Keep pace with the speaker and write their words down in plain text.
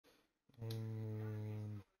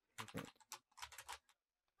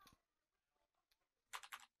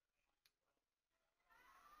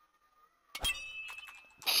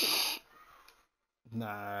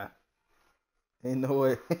Nah, ain't no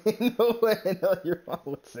way, ain't no way, no, your mom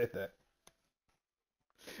would say that.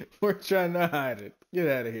 We're trying to hide it. Get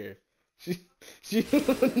out of here. She, she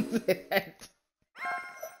wouldn't say that.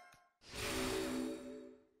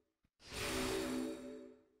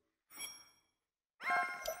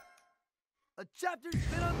 A chapter's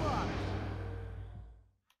been unlocked.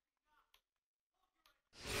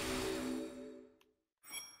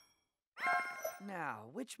 Now,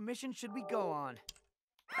 which mission should we go on?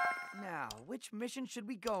 Now, which mission should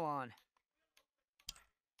we go on?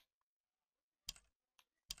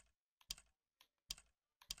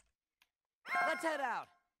 Let's head out.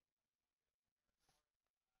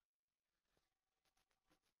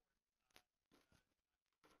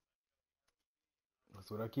 That's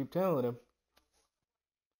what I keep telling him.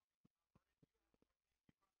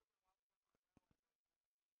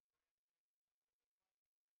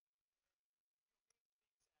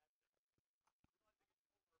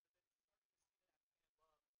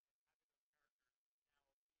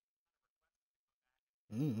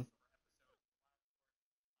 Mm.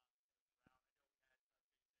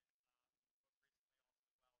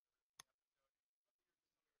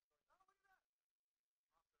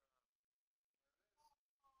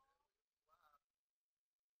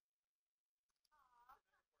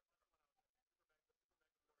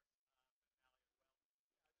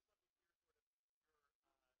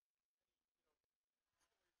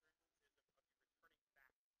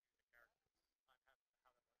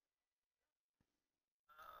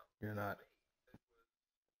 You're not.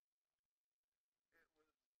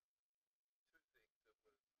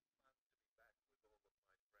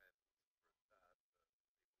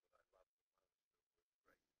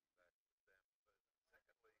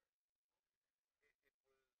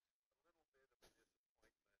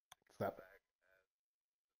 Stop.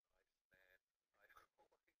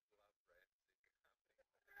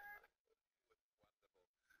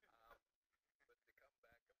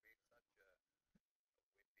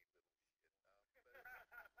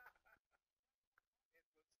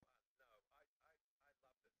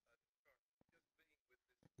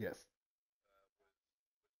 Yes.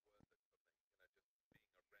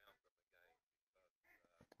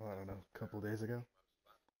 Well, I don't know. A couple days ago.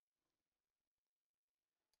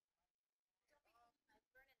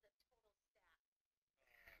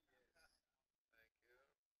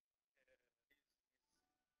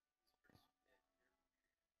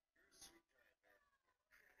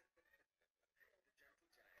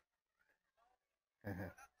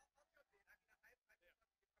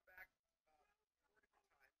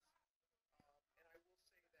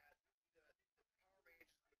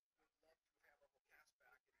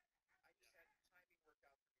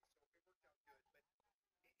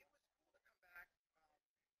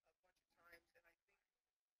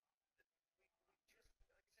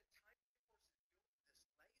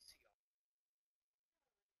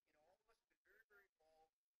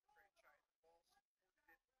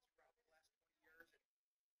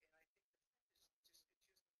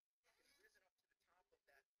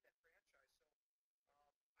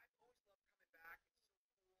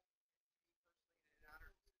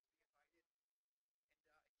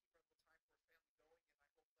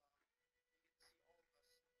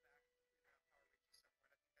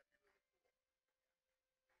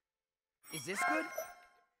 Is this good?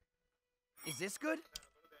 Is this good?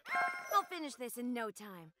 I'll finish this in no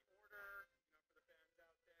time.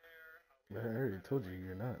 I already told you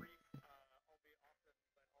you're not.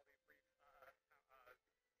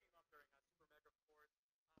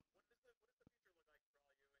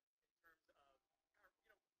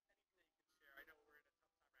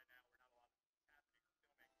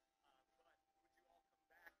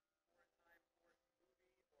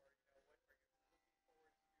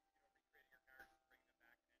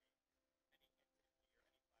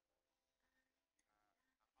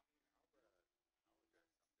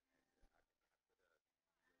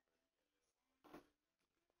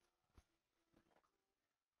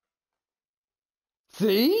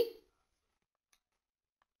 See?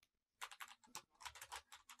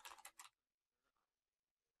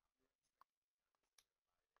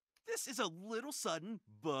 This is a little sudden,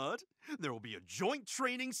 but there will be a joint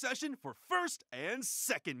training session for first and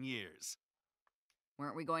second years.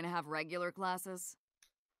 Weren't we going to have regular classes?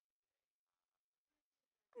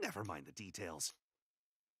 Never mind the details.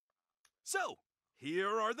 So,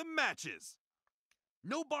 here are the matches.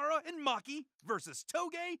 Nobara and Maki versus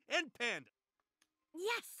Toge and Panda.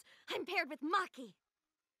 Yes, I'm paired with Maki.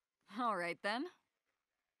 All right, then.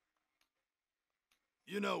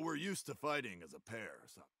 You know, we're used to fighting as a pair,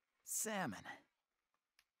 so... Salmon.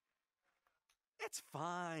 It's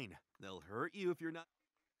fine. They'll hurt you if you're not.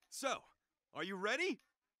 So, are you ready?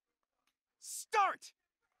 Start!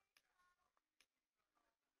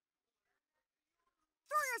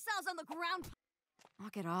 Throw yourselves on the ground.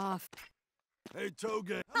 Knock it off. Hey,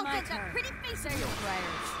 Toge. I'll My get that turn. pretty face Say of your yours.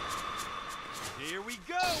 prayers. Here we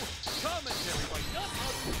go! Commentary by none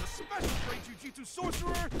other than the special grade jujutsu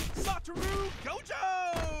sorcerer, Satoru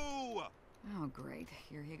Gojo! Oh, great.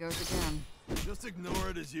 Here he goes again. Just ignore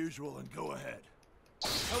it as usual and go ahead.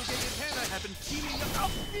 Toge and Hannah have been teaming up a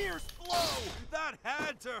fierce blow! That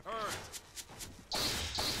had to hurt!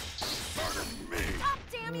 Pardon me! Stop,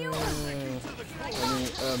 damn you!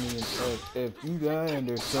 If you die and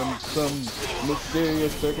there's some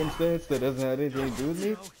mysterious circumstance that doesn't have anything to do with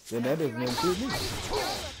me, then that doesn't include me.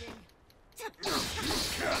 You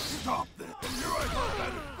can't stop this! And here I go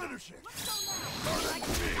back to finish it! Pardon me!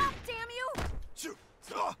 Stop, damn you! Shoot!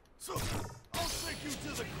 I'll take you to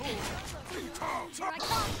the core! Here I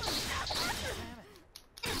come!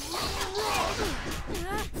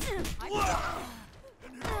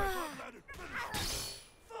 And here I go back to finish it!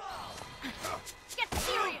 Get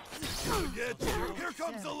serious! Gonna get you! Here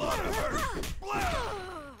comes a lot of hurt! Blam!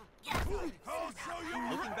 I'll show you!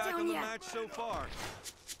 Looking back on the match so far,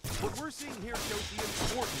 what we're seeing here shows the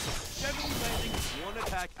importance of steadily landing one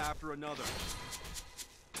attack after another.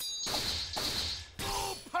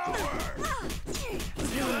 Full power!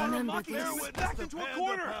 Maki Bear is witness back to into a panda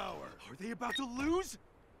corner! power! Are they about to lose?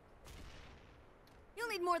 You'll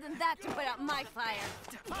need more than that to put out my fire.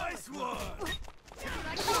 Nice one! Here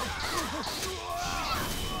I come!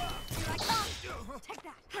 Here I come! Take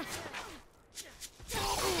that!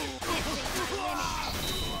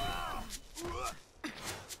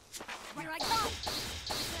 Here I come!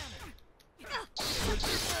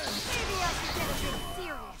 Maybe I should get a bit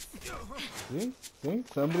serious. See?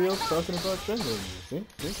 Somebody else talking about Sunday. See?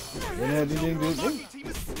 Didn't have anything to do with me. Maki team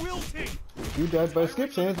is wilting! If you died by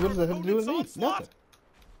skip hands, what does that have to do with me? Nothing.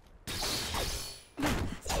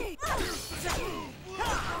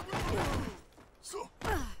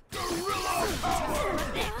 Gorilla power!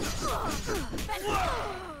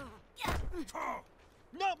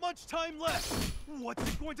 Not much time left! What's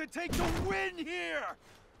it going to take to win here?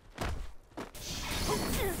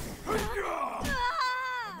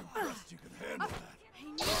 Best you can handle that.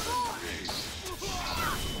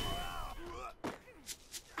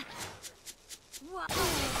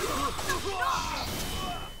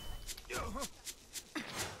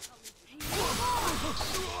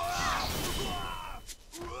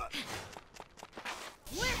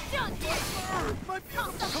 We're done here! My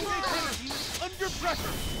beautiful Toge's energy is under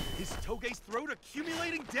pressure! Is Toge's throat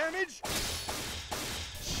accumulating damage?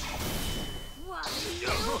 What?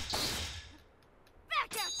 You?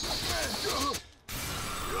 Back at you!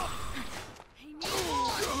 I need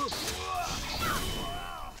more!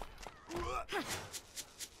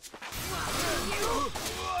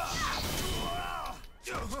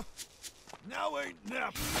 Now ain't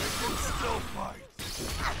napping. I can still fight.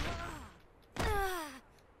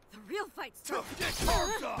 The real fight starts. Get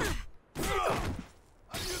carved up.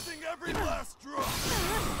 I'm using every last drop.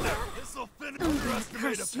 This'll finish.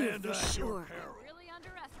 Underestimate a panda at your peril. Really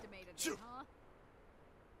underestimated Shoot. me, huh?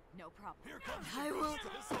 No problem. Here comes I will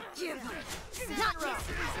This'll give him. Not it.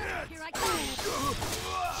 Here I come.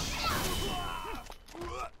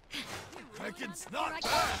 I can snot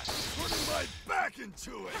back, putting my back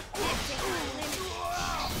into it.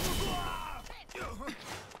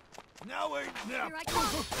 Now ain't Here nap. I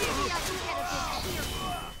come. Maybe I can get a bit serious.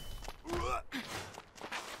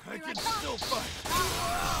 I can still fight.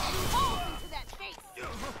 Balls into that face.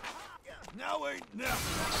 Now ain't nap.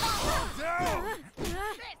 All down.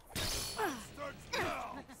 Starts now.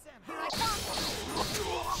 Here I come.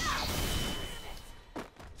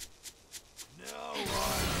 Now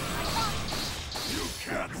you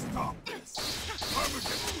can't stop this.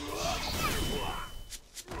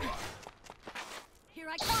 Here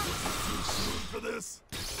I come. Too soon for this.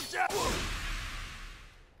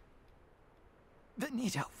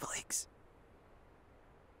 Benito Flakes.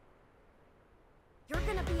 You're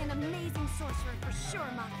gonna be an amazing sorcerer for sure,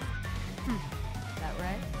 Maki. That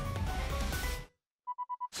right?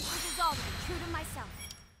 This is all to be true to myself.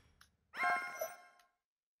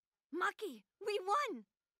 Maki, we won!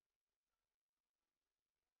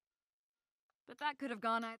 But that could have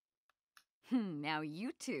gone now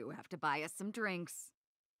you two have to buy us some drinks.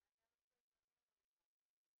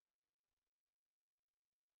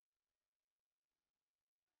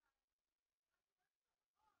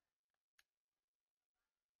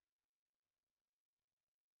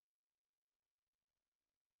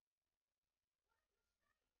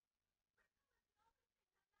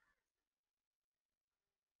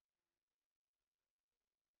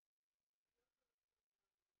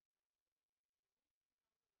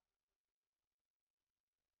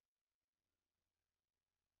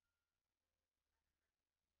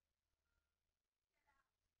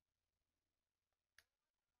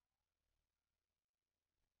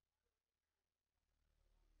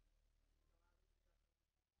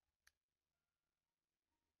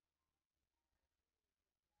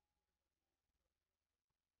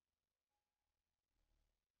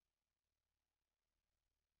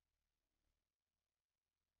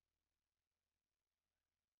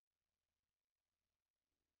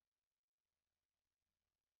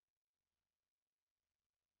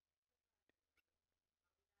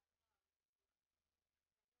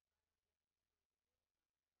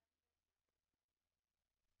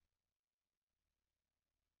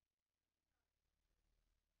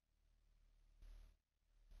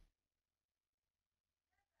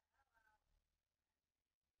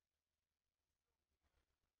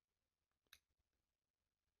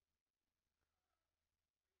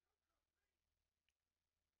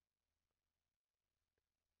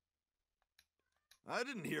 I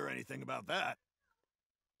didn't hear anything about that.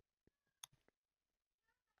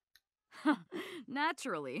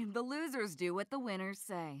 Naturally, the losers do what the winners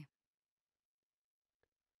say.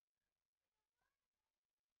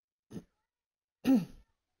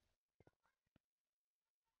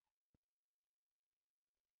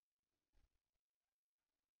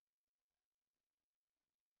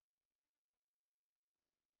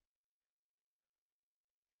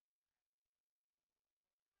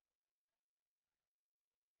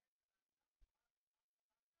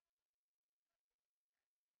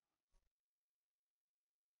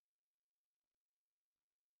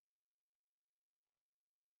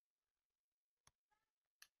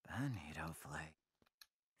 Bonito flake.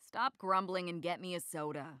 Stop grumbling and get me a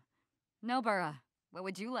soda. Nobara, what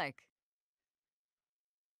would you like?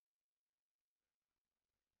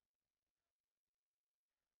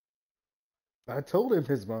 I told him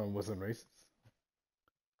his mom wasn't racist.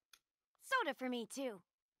 Soda for me, too.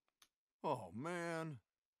 Oh, man.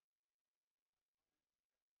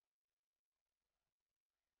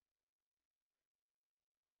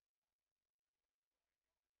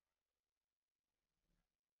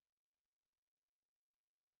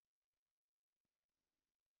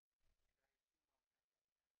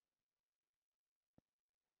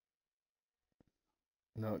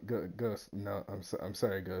 No, Ghost. No, I'm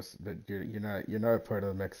sorry, Ghost, but you're not a part of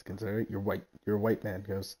the Mexicans, all right? You're white. You're a white man,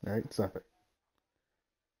 Ghost. All right, stop it.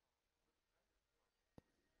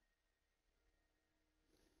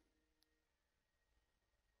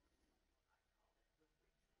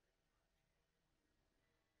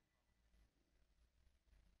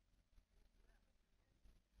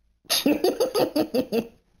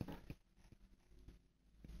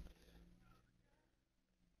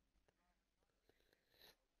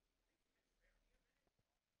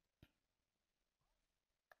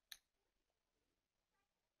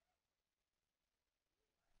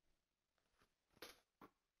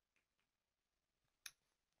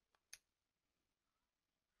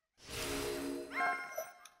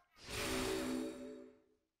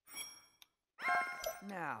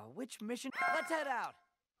 Now, which mission? Let's head out.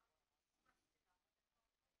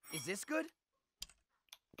 Is this good?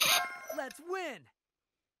 Let's win.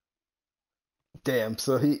 Damn.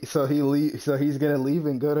 So he's gonna leave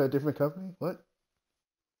and go to a different company? What?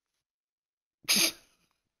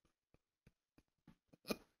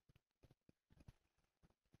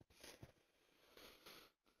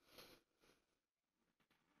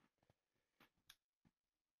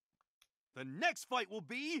 The next fight will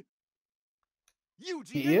be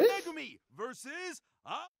Yuji He and is? Megumi versus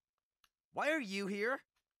Why are you here?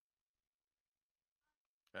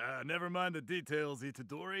 Never mind the details,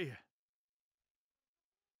 Itadori.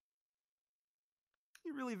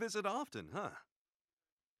 You really visit often, huh?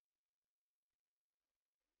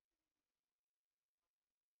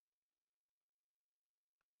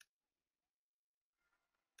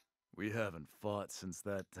 We haven't fought since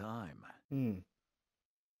that time. Hmm.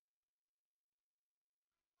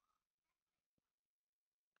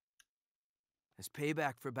 As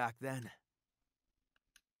payback for back then.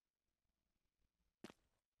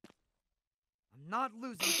 I'm not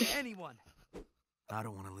losing to anyone. I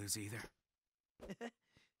don't want to lose either.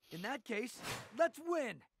 In that case, let's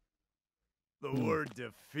win. The word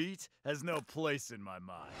defeat has no place in my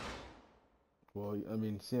mind. Well, I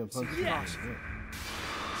mean, CM Punk. Yeah.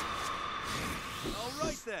 All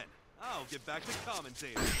right then. I'll get back to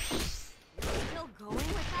commentating. Still going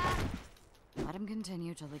with that? Let him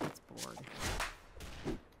continue till he gets bored.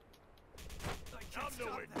 I'm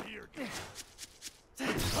nowhere near.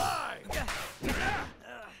 Hi!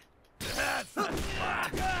 That's what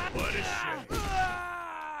a shame.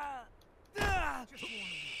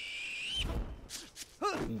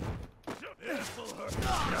 This will hurt.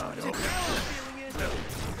 No. Feeling it.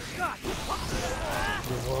 God.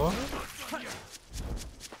 What?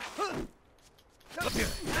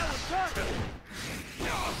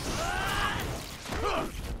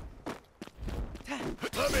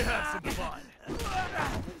 Let me have some fun.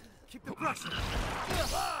 Keep the pressure.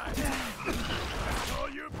 That's all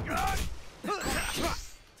you've got?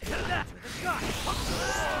 Take that to the gut.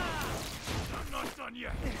 I'm not done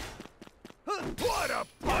yet. What a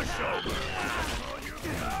pushover! That's all you've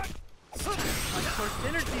got? My first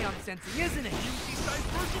energy I'm sensing, isn't it? Yuji's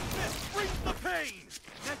divergent fist brings the pain.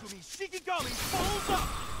 Megumi's Shikigami falls up.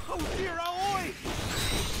 Oh dear, Aoi!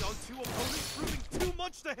 Are two opponents proving too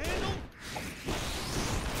much to handle?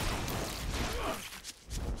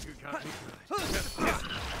 You got me good.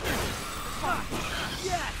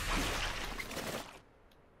 Yes!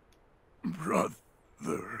 Brother.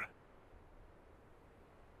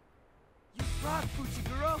 You rock,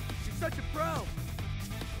 Fushiguro. You're such a pro.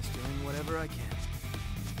 Doing whatever I can.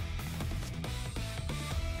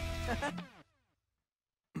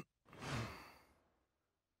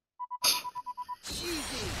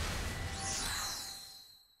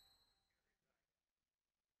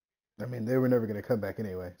 I mean, they were never gonna come back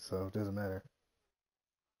anyway, so it doesn't matter.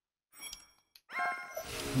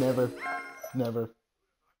 Never. Never.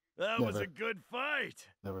 That was Never. a good fight.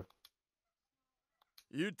 Never.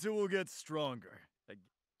 You two will get stronger.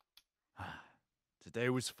 Today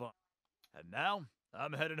was fun. And now,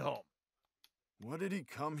 I'm headed home. What did he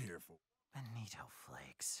come here for? Bonito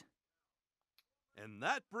flakes. And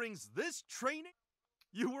that brings this training.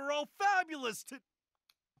 You were all fabulous to.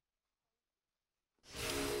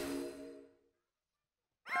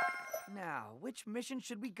 Now, which mission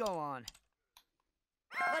should we go on?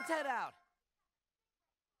 Let's head out.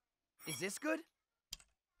 Is this good?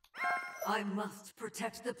 I must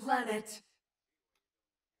protect the planet.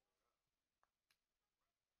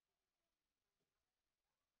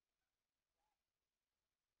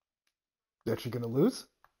 That she gonna lose?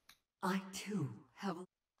 I too have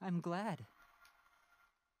I'm glad.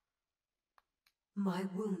 my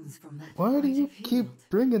wounds from that. Why do fight you have keep healed.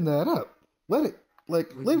 bringing that up? Let it, like,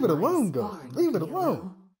 With leave it my alone, Ghost. scarring Leave it heal,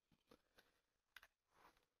 alone.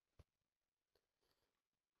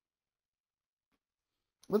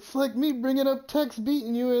 It's like me bringing up Tex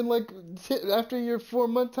beating you in, like, after your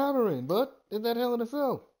 4-month title reign, bud. In that Hell in a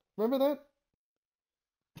Cell. Remember that?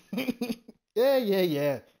 Yeah.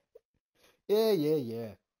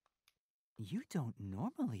 Yeah. You don't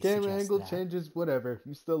normally Camera suggest angle that. changes, whatever.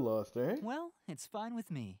 You still lost, alright? Well, it's fine with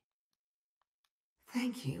me.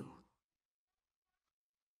 Thank you.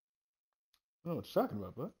 I know what you're talking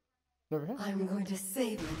about, bud. Never had. I'm going to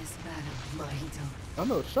save you this battle, Mahito. I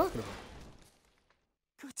know what you're talking about.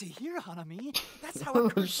 Good to hear, Hanami. That's I how know a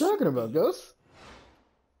what you're curse talking should about, be. Ghost.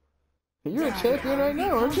 You're a champion right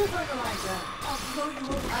now, aren't you? Fertilizer. I'll blow you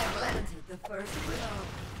away. I planted the first blow.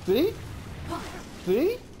 See?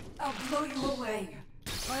 See? I'll blow you away.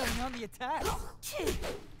 Piling on the attack. Full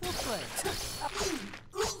play.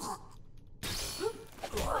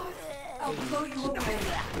 I'll blow you away.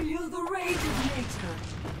 Feel the rage of nature.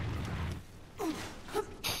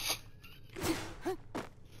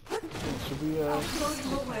 Should we I'll blow you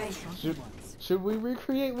away. should we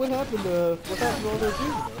recreate what happened all those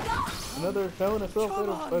years ago? Another Hell in a Cell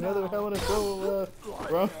fatal, another Hell in a Cell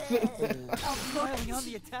wrong. Piling on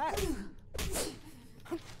the attack.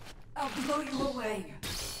 I'll blow you away.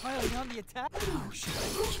 Piling on the attack. How should I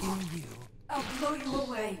kill you? I'll blow you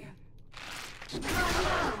away. Come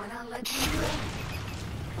now, and I'll let you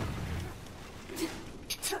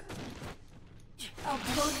go. I'll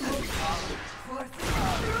blow you away.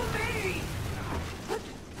 Through me!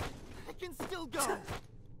 I can still go.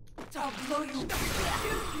 I'll blow you.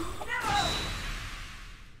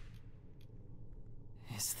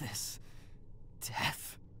 Is this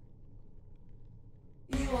death?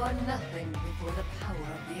 You are nothing before the power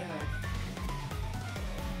of the earth.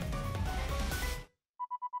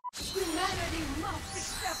 Humanity must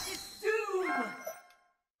accept its doom!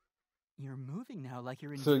 You're moving now like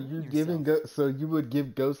you're So enjoying you're yourself. giving so you would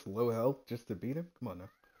give Ghost low health just to beat him? Come on now.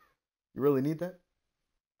 You really need that?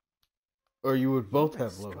 Or you would both You're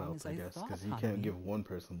have as low strong health, as I I guess, thought, because you can't Hanami. give one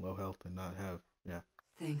person low health and not have, yeah.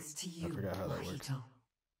 Thanks to you, forgot how that works. Mahito.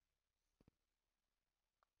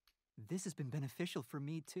 This has been beneficial for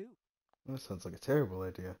me too. That sounds like a terrible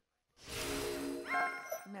idea.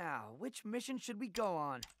 Now, which mission should we go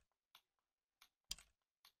on?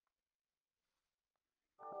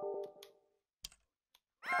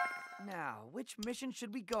 Now, which mission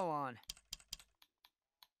should we go on?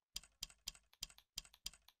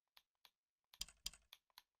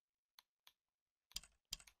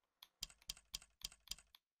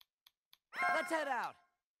 Let's head out.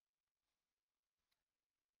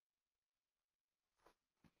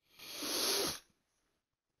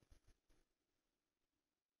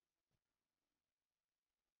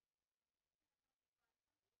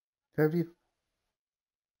 Have you?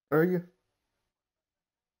 Are you?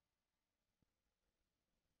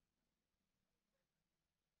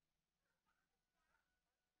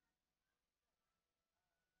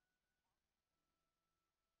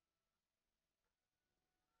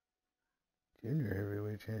 Junior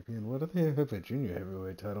heavyweight champion. What do they have a junior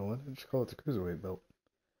heavyweight title? Why don't you call it the cruiserweight belt?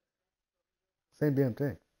 Same damn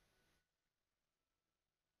thing.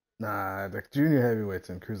 Nah, the junior heavyweights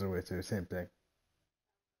and cruiserweights are the same thing.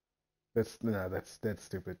 That's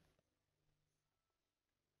stupid.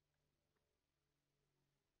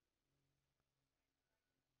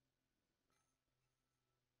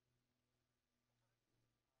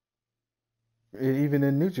 Even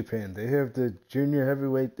in New Japan, they have the junior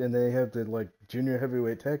heavyweight and they have the like junior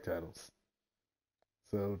heavyweight tag titles.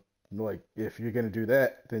 So like if you're gonna do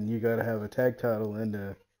that, then you gotta have a tag title and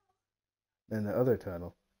the other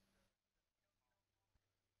title.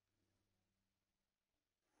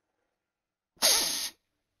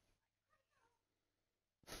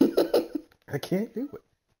 I can't do it.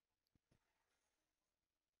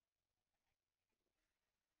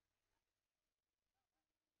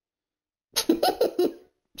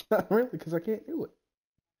 Not really, because I can't do it.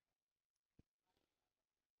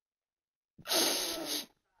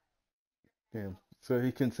 Damn. So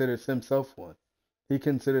he considers himself one. He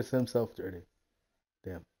considers himself dirty.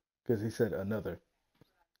 Damn. Because he said another.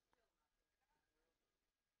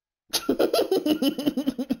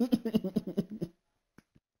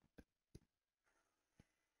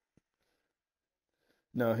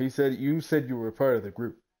 No, he said you said you were part of the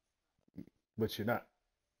group, but you're not,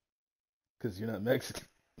 because you're not Mexican.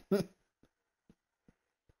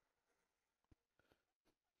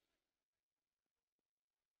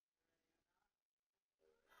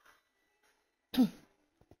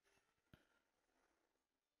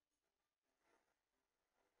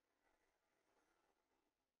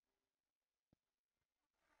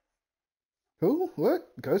 Who?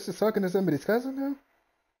 What? Ghost is talking to somebody's cousin now?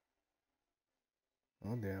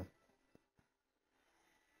 Oh damn.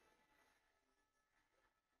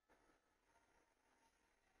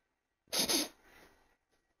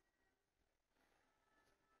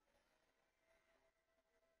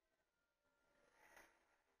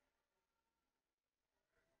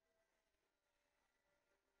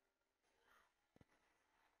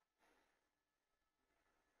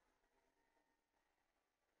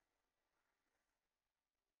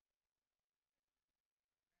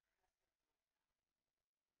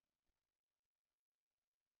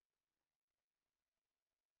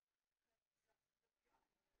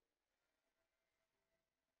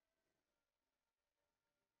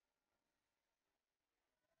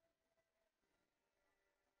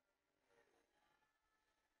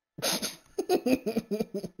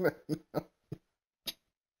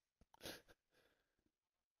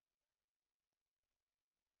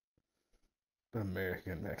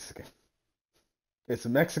 American Mexican. It's a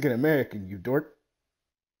Mexican American, you dork.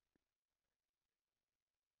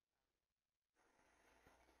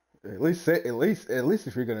 At least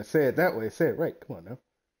if you're gonna say it that way, say it right. Come on now.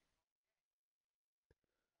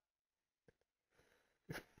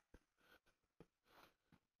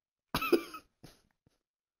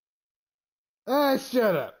 Ah,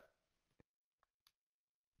 shut up.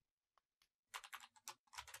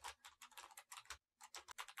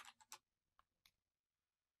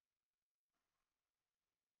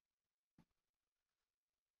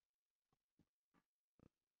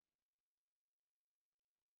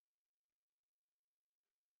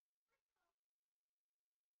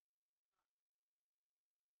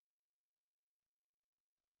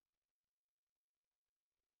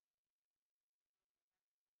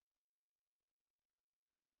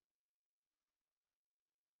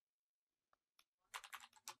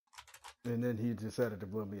 And then he decided to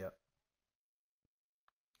blow me up.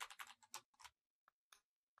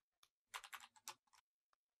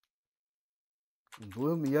 He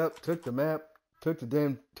blew me up, took the map, took the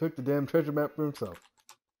damn treasure map for himself.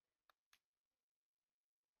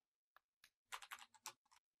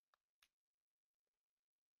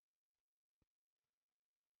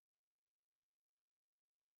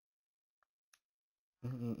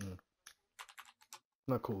 Mm-mm-mm.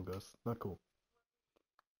 Not cool, Gus. Not cool.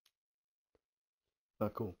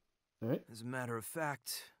 Not cool. All right? As a matter of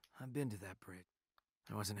fact, I've been to that bridge.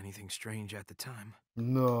 There wasn't anything strange at the time.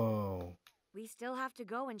 No. We still have to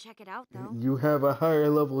go and check it out, though. You have a higher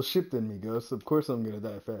level ship than me, Gus. Of course I'm gonna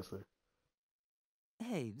die faster.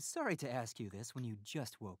 Hey, sorry to ask you this when you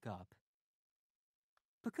just woke up.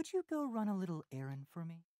 But could you go run a little errand for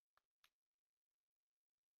me?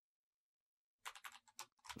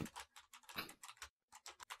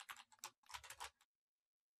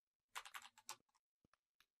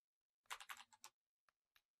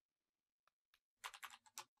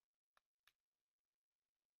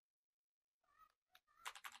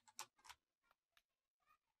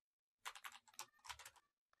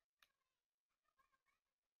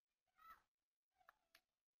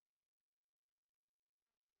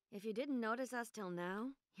 If you didn't notice us till now,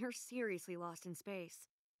 you're seriously lost in space.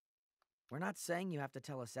 We're not saying you have to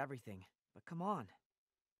tell us everything, but come on.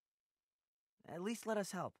 At least let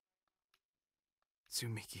us help.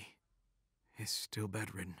 Tsumiki is still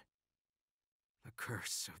bedridden. The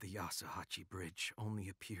curse of the Yasahachi Bridge only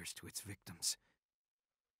appears to its victims.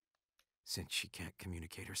 Since she can't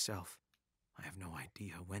communicate herself, I have no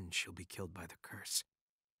idea when she'll be killed by the curse.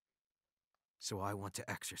 So I want to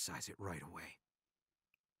exercise it right away.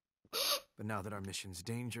 But now that our mission's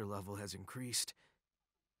danger level has increased...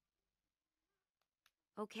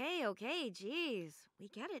 Okay, jeez. We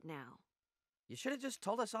get it now. You should have just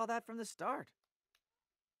told us all that from the start.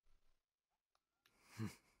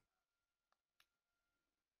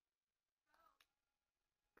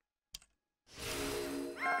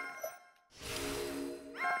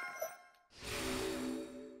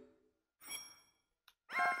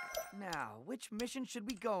 Now, which mission should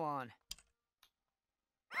we go on?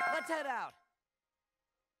 Let's head out!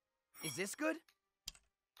 Is this good?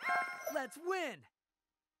 Let's win!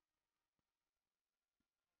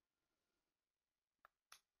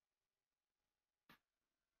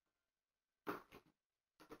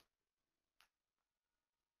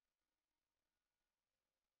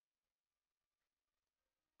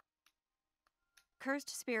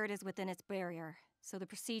 Cursed spirit is within its barrier, so the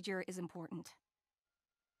procedure is important.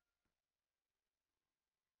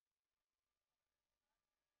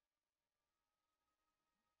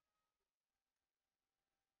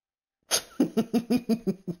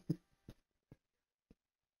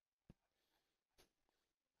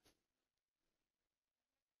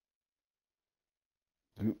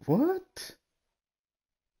 What?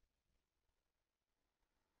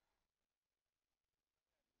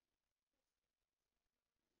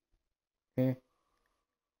 Eh.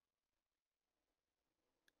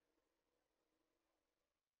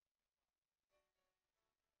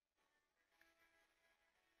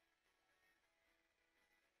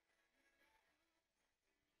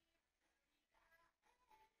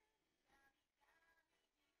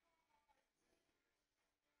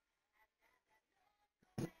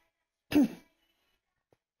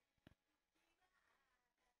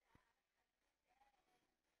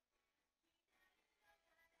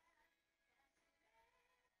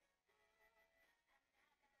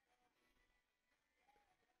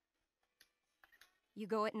 You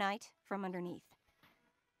go at night from underneath.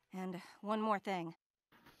 And one more thing.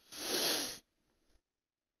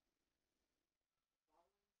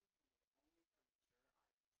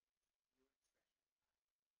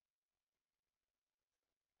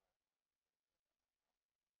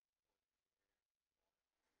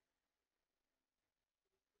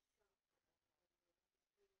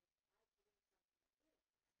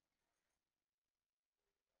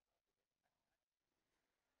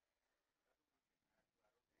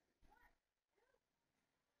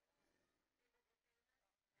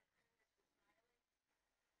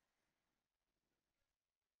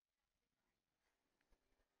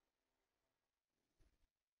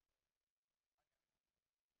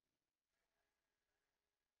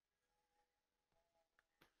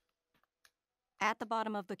 At the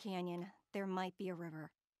bottom of the canyon, there might be a river.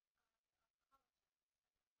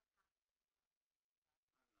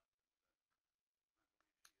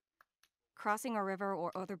 Crossing a river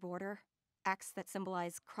or other border, acts that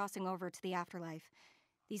symbolize crossing over to the afterlife,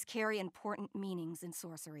 these carry important meanings in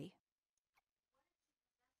sorcery.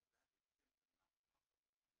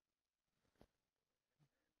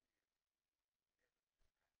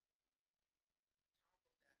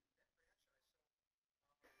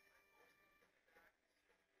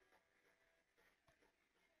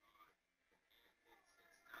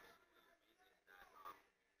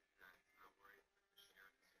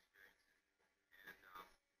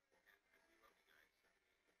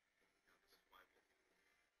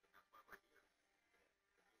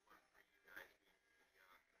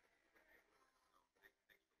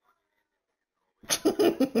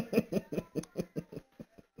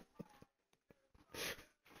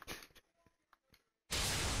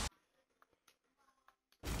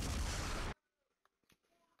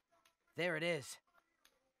 There it is.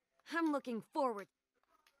 I'm looking forward.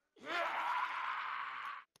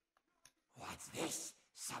 What's this?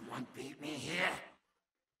 Someone beat me here?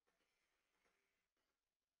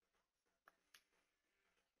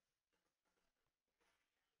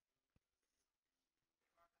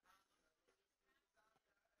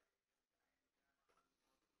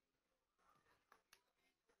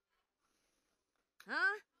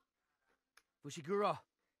 Huh? Fushiguro,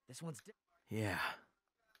 this one's yeah.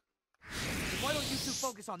 Why don't you two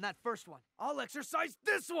focus on that first one? I'll exercise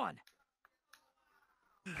this one!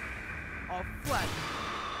 All flat.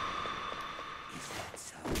 Is that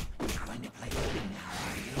so? You're going to play with me now,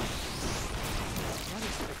 are you? What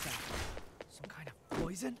is that? Some kind of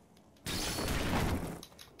poison? To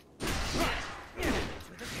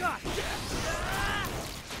the gut!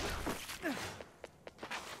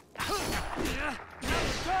 Now we're done!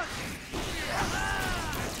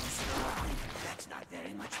 Strong. Let's It's not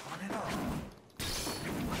very much fun at all.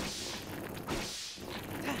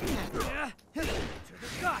 To the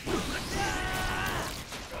gut!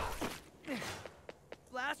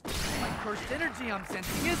 Blast! My cursed energy I'm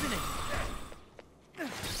sensing, isn't it?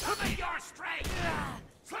 Summon your strength!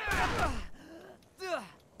 It's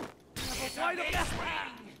a big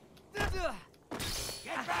swing!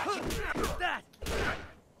 Get back! That!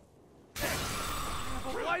 I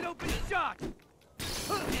have a wide open shot! To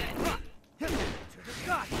the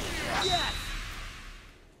gut! Yes!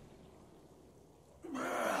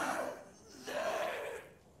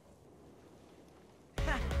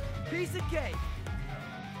 Piece of cake!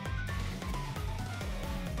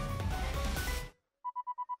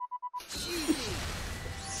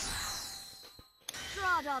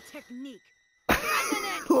 Draw doll technique.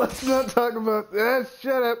 Let's not talk about that.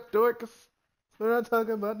 Shut up, Dorcas. We're not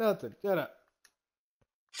talking about nothing. Shut up.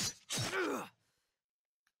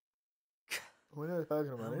 We're not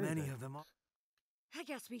talking about How anything. many of them are? I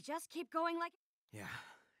guess we just keep going like. Yeah,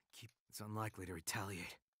 it's unlikely to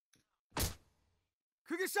retaliate.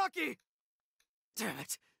 Kugisaki! Damn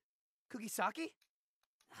it! Kugisaki?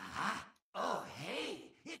 Huh? Oh,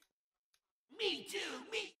 hey! Me too!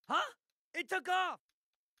 Me! Huh? It took off!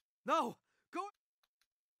 No! Go!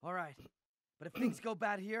 Alright, but if things go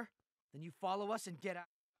bad here, then you follow us and get out.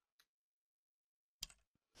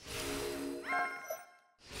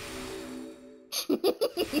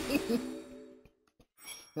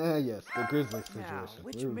 Ah, yes, the grizzly situation. Now,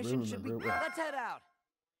 which mission should we... Let's head out!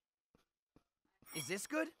 Is this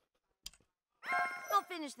good? I'll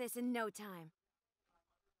finish this in no time.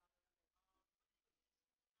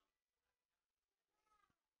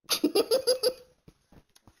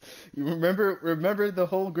 You remember the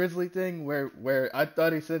whole grizzly thing where I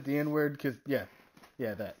thought he said the N-word because yeah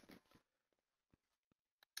that.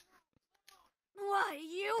 Why,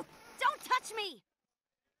 you? Don't touch me!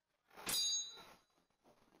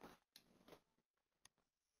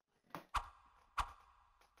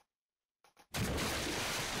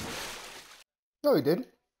 No, he didn't.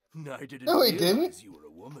 I didn't No, he didn't. realize you were a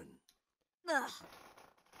woman. Ugh.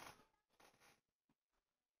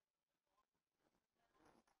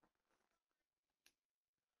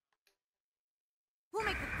 We'll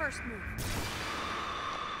make the first move.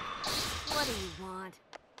 What do you want?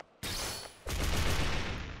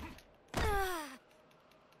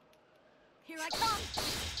 Here I come!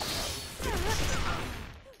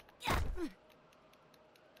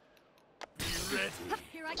 Be ready.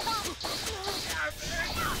 Here I come!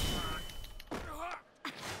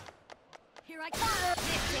 Here I come!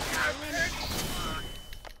 This is my limit!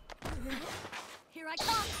 Here I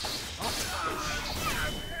come!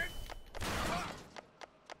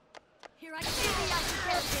 Here I come! Maybe I should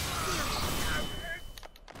get a bit serious!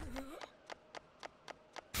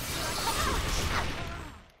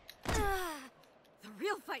 The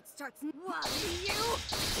real fight starts now. Why, you?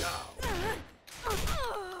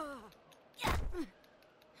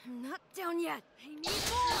 I'm not down yet. I need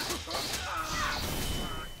more.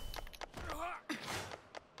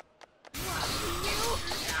 Why, you?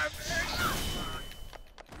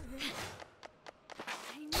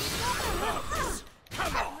 I need more.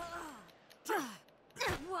 Come on!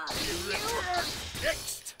 Why, Be you? ready.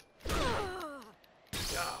 Next!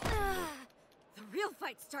 The real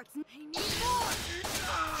fight starts now. I need more.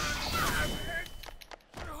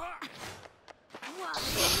 Why,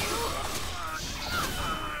 you?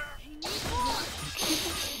 I need more.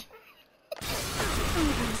 I'm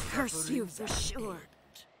gonna curse you for sure.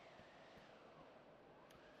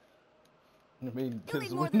 I mean, You'll because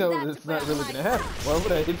need more we than know that that's to not put really out gonna my happen. Why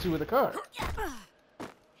would I hit you with a car?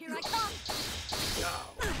 Here I come.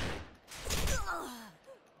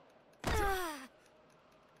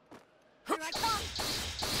 Here I come.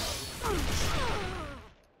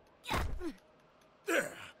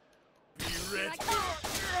 There! Be Here I ready. come.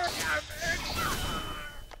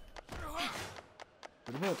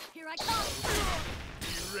 Pretty much. Here I come. Be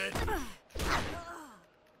ready.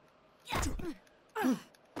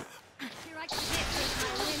 Here I come. This is my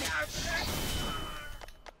limit.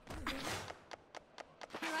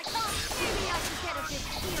 Here I come. Maybe I should get a bit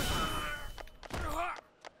serious.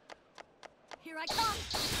 Here I come.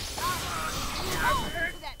 Oh,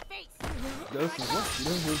 to that face. Ghost is what? You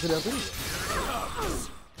didn't move it up anyway.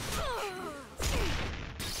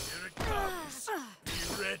 Here it comes. Be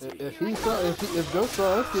ready. If Ghost saw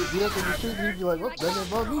us get beat up in the street, he'd be like, well, doesn't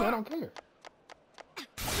involve me, I don't care.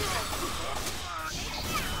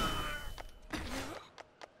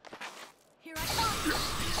 Here I come. Be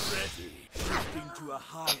ready. Shifting to a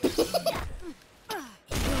higher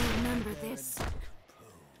You'll remember this.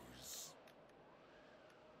 pose.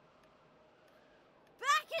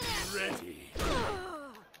 ready.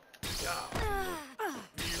 Now,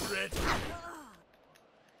 be ready.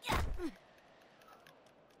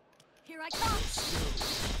 Here I come!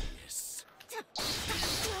 Yes.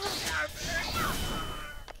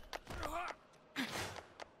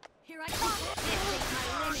 Here I come! This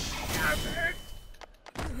is my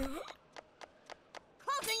limit!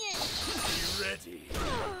 Closing in! Be ready.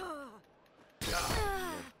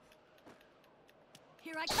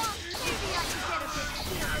 Here I come! Maybe I can get a bit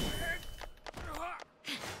serious!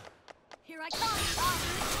 Here I come!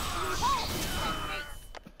 Behold this face!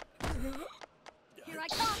 Here I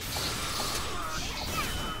come!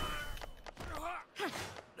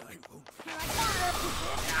 I won't. Here I come!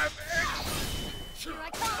 Here I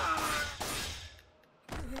come!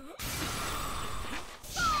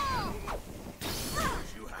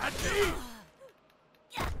 You had me.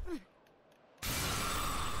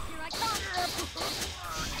 Here I come!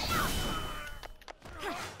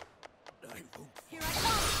 I won't. Here I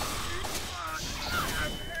come!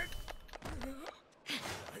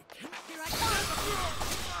 I can't. Here I come!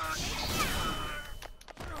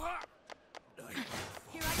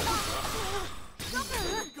 Here I come!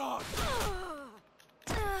 God.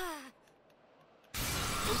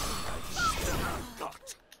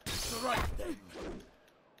 Got. Right then.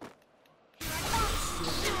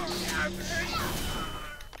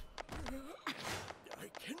 I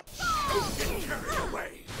can't get carried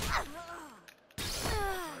away.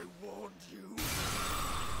 I warned you.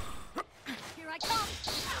 Here I come!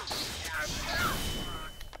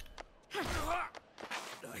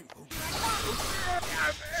 I won't.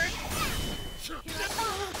 Here I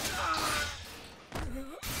come!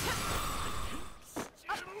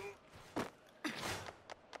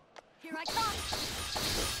 Here I come!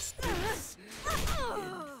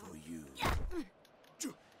 For you.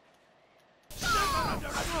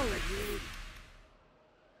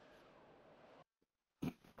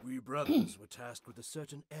 We brothers were tasked with a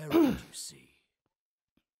certain errand, you see.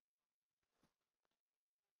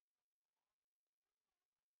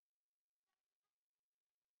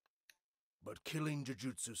 But killing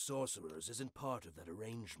jujutsu sorcerers isn't part of that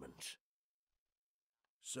arrangement.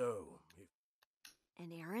 So, if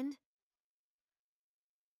An errand?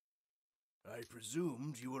 I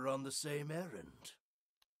presumed you were on the same errand.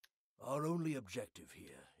 Our only objective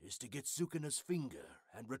here is to get Sukuna's finger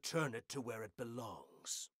and return it to where it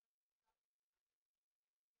belongs.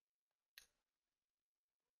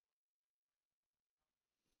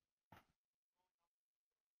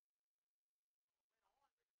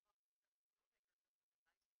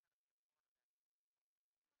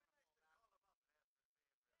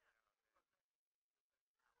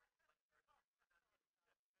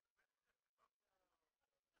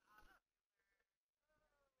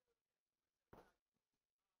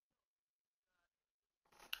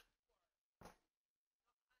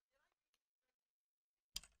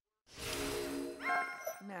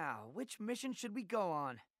 Now, which mission should we go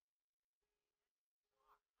on?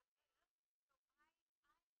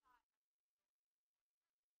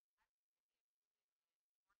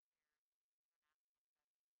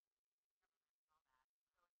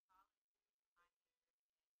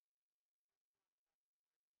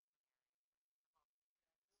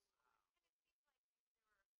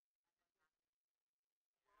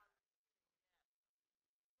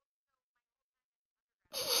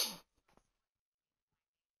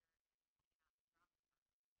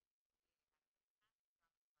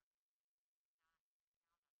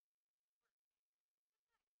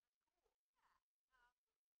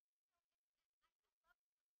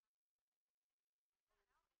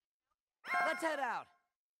 Let's head out!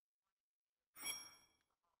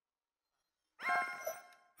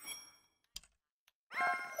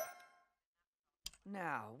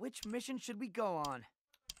 Now, which mission should we go on?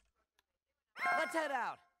 Let's head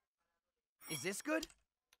out! Is this good?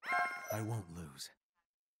 I won't lose.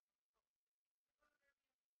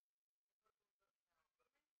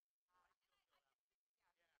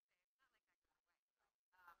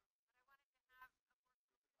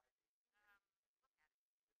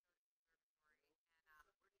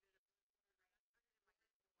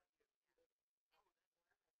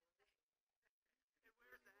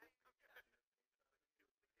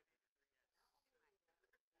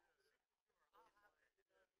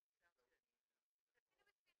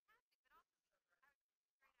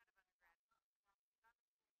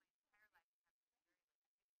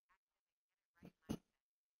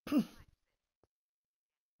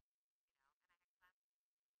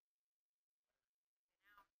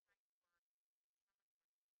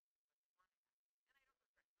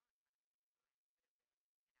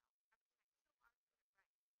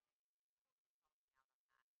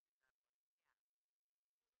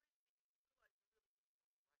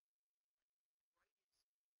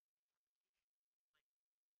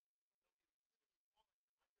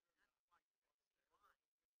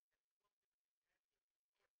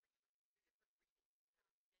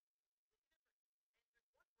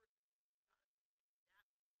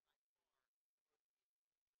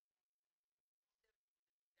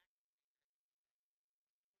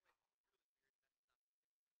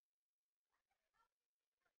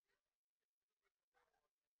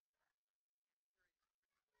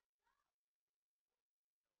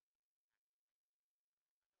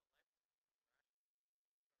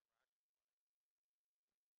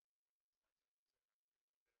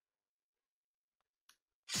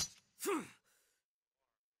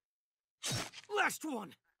 Last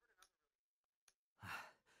one!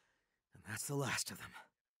 And that's the last of them.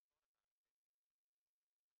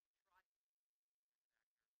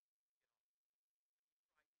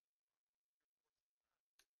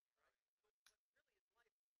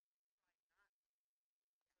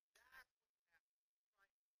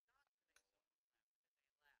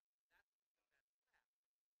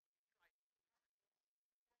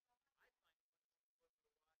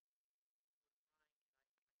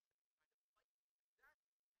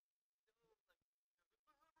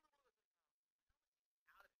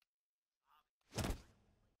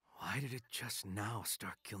 Why did it just now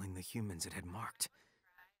start killing the humans it had marked?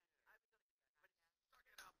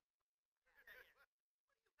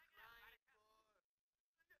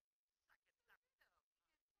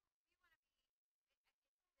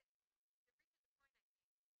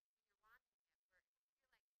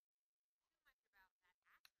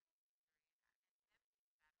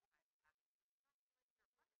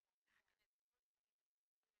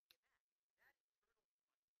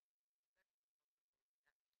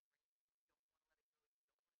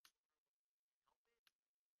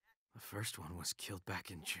 The first one was killed back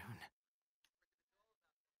in June.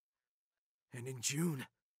 And in June...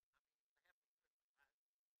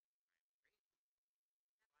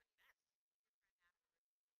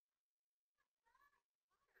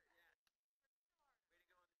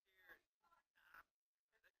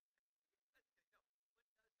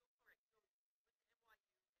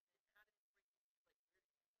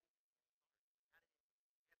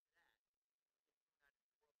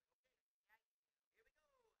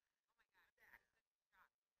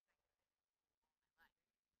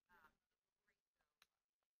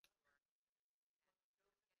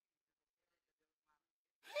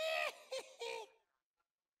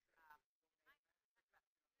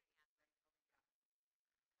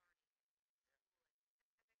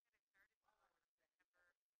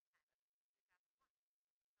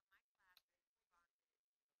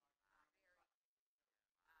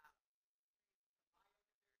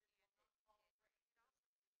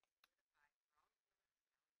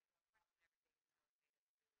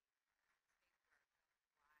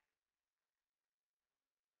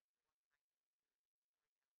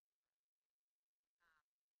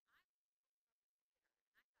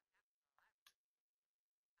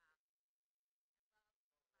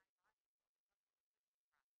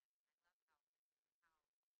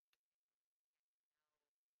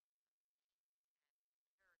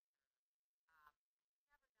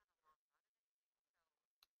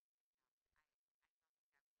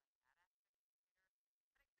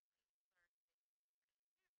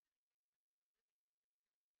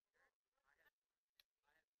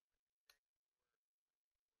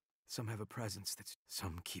 Some have a presence that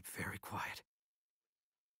some keep very quiet.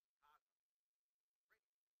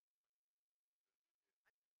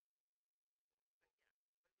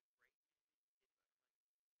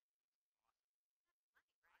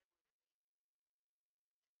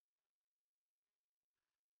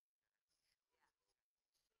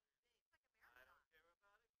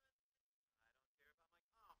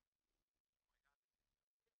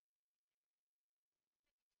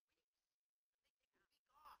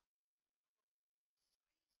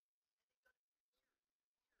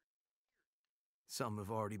 Some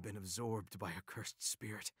have already been absorbed by a cursed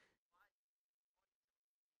spirit.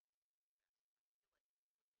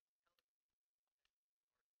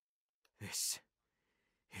 This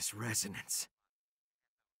is resonance.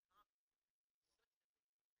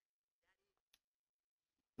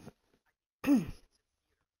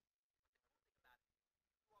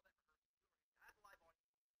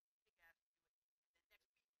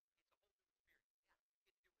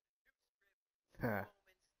 Ha.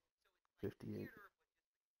 58.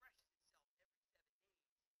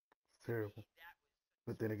 It's terrible.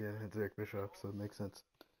 But then again, it's Eric Bischoff, so it makes sense.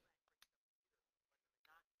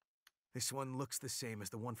 This one looks the same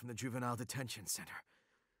as the one from the juvenile detention center,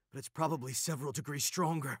 but it's probably several degrees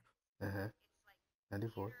stronger.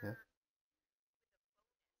 94, yeah.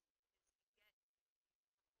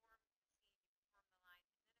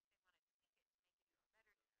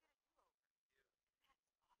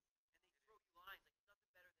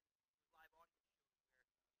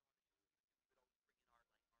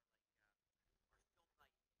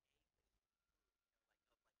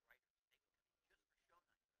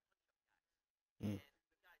 Mm.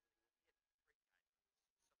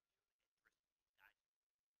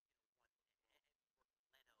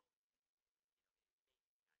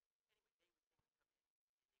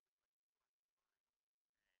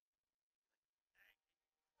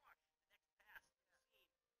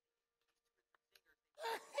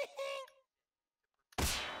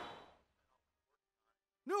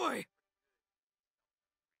 boy!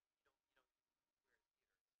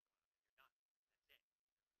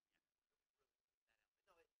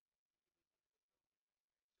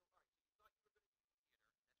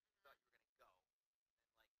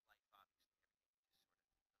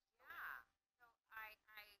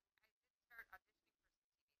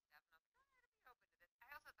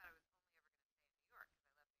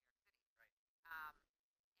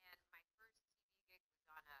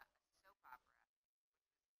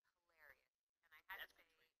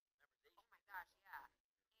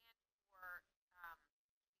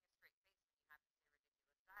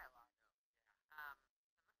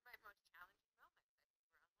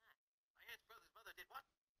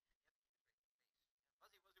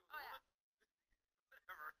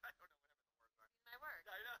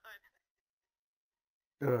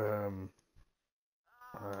 I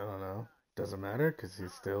don't know. Doesn't matter because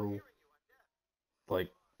he's still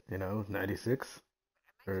like, 96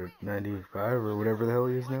 or 95 or whatever the hell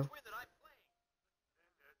he is now.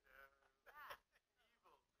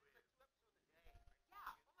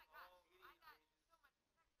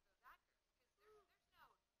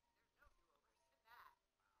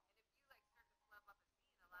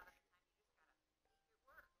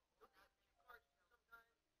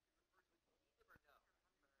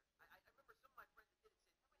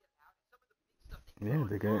 Yeah,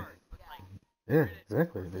 they got. Yeah,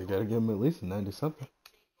 exactly. They gotta give him at least a 90 something.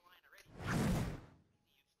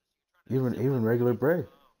 Even regular Bray.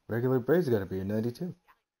 Regular Bray's gotta be a 92.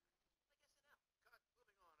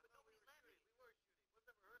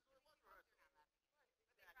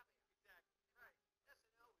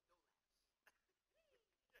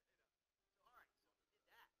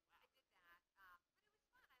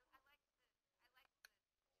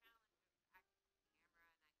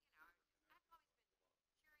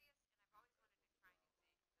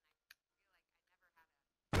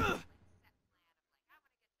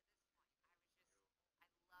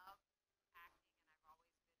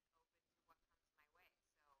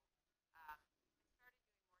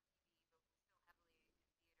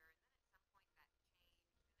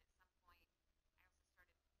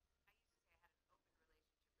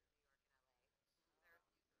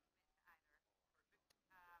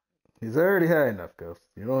 He's already high enough, Ghost.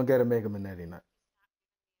 You don't gotta make him a 99.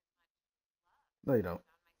 No, you don't.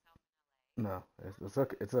 No, it's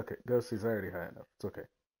okay. It's okay. Ghost, he's already high enough. It's okay.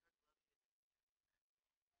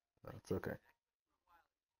 No, it's okay.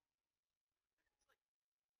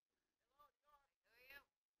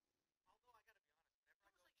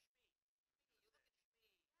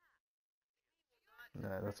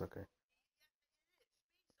 Nah, that's okay.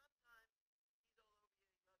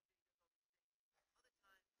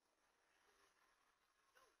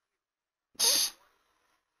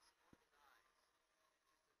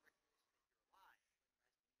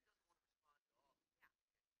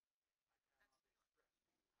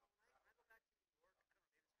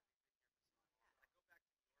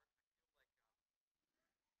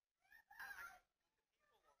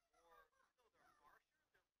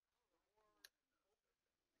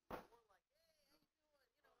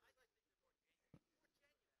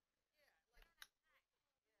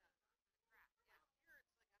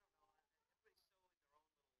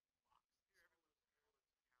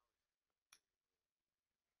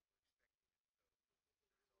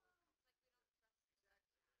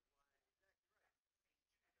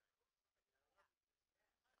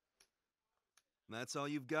 That's all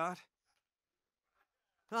you've got?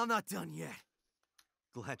 I'm not done yet.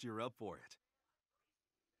 Glad you're up for it.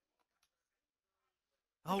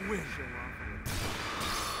 I'll win.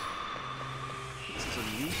 This is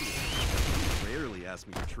unusual. You rarely ask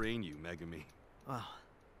me to train you, Megami. Well,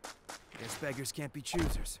 guess beggars can't be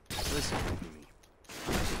choosers. Listen, Megami.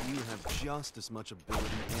 You have just as much ability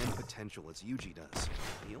and potential as Yuji does.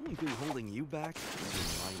 The only thing holding you back is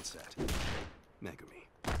your mindset. Megami,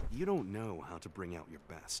 you don't know how to bring out your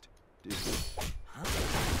best, do you? Huh?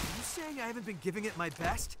 Are you saying I haven't been giving it my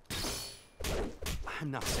best? I'm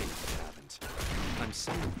not saying you haven't. I'm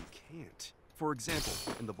saying you can't. For example,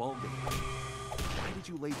 in the ball game, why did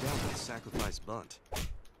you lay down that sacrifice bunt?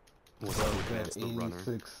 Was it to advance the runner? It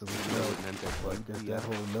meant that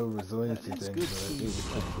whole no resiliency thing.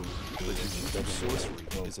 But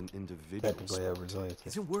sorcery is an individual technically have resiliency.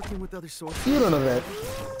 Isn't working with other sorcerers? You don't know that.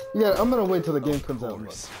 Yeah, I'm gonna wait till the game comes out.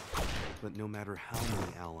 But no matter how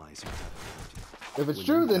many allies you have, if it's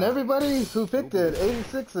true, then everybody who picked an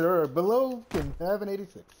 86 or below can have an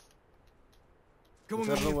 86. I don't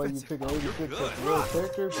know why you pick an 86 as a low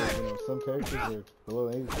character, but some characters are below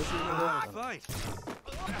 86. Fight!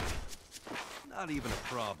 Not even a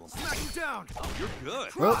problem. Smack him down! Oh, you're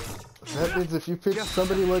good. Well, that means if you pick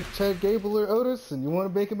somebody like Chad Gable or Otis and you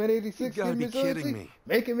want to make him at 86, You give gotta him be resiliency. kidding me.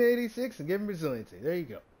 Make him at 86 and give him resiliency. There you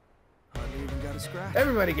go. Hardly even got a scratch.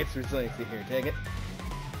 Everybody gets resiliency here. Take it.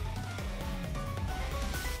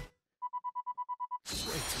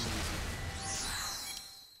 Way too easy.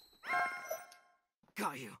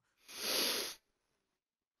 Got you.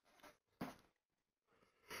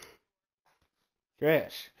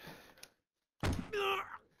 Trash.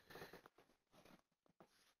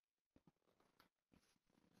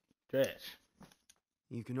 Trash.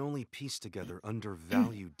 You can only piece together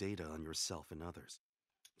undervalued data on yourself and others.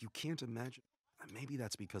 You can't imagine. Maybe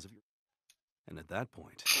that's because of your... And at that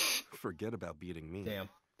point, forget about beating me. Damn.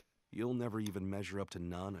 You'll never even measure up to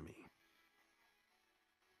Nanami.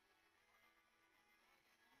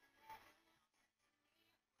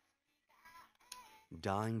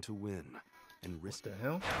 Dying to win and risk What the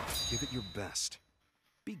hell? Give it your best.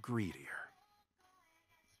 Be greedier.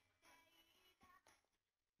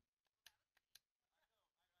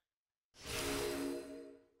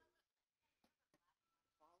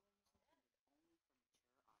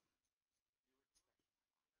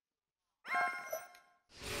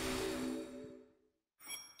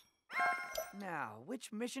 Now,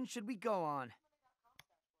 which mission should we go on?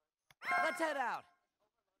 Let's head out.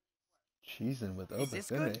 Cheesing with Is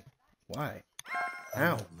this Obafemi. good? Why? I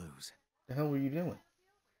How? won't lose. The hell were you doing?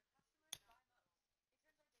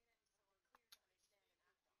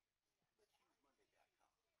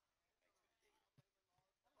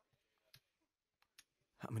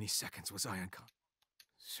 How many seconds was I unconscious?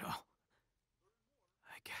 So,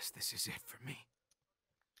 I guess this is it for me.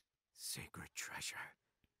 Sacred treasure.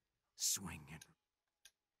 Swinging.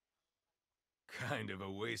 Kind of a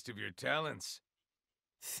waste of your talents.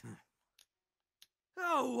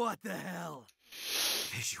 Oh, what the hell?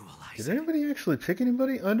 Visualize. Did anybody actually pick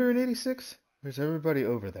anybody under an 86? Or is everybody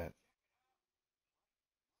over that?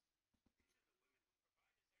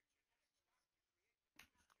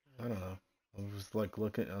 I don't know. I was like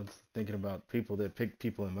looking, I was thinking about people that picked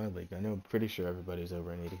people in my league. I know, I'm pretty sure everybody's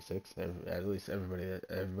over an 86. At least everybody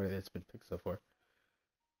that's been picked so far.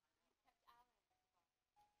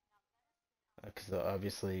 Because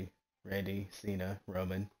obviously Randy, Cena,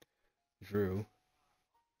 Roman, Drew,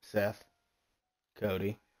 Seth,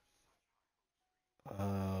 Cody.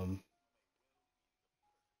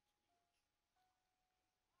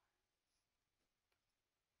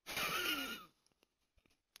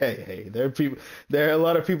 Hey, there are people. There are a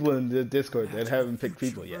lot of people in the Discord that haven't picked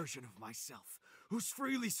people yet. Version of myself, who's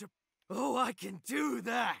freely Oh, I can do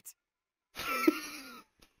that.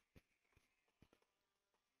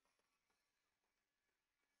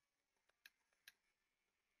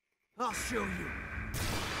 I'll show you.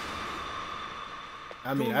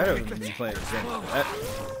 I mean, I don't even play as John that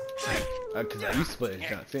because I used to play as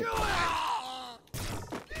John Cena.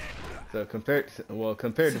 So compared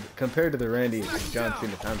to the Randy and John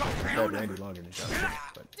Cena times, I've had Randy longer than John Cena.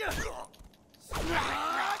 But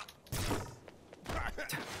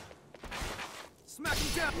Smack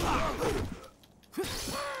him down!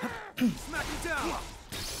 Smack him down!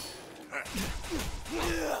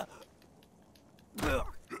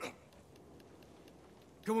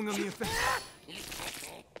 Going on the offensive.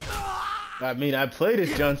 I mean, I played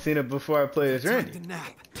as John Cena before I played as Randy. Time to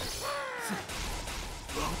nap.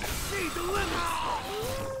 See the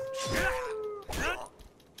limits.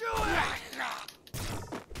 Do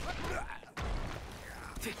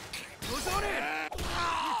it. Goes on in.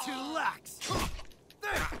 You're too lax.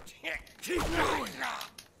 There. Keep going.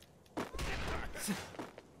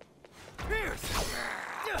 Pierce.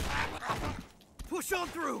 Push on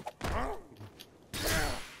through. There.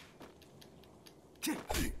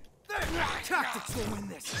 Tactics will win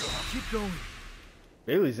this. Keep going.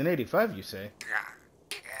 Bailey's an 85, you say?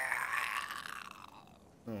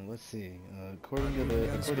 Oh, let's see. According to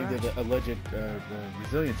the alleged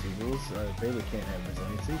resiliency rules, Bailey can't have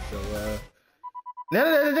resiliency. So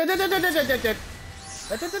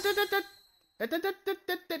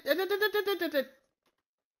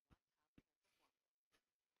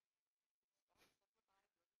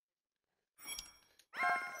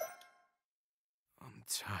I'm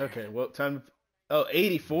tired. okay, well, time. Oh,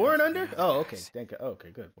 84 and under? Oh, okay. Thank you. Oh,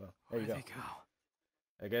 okay, good. Well, there you go.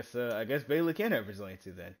 I guess Bailey can have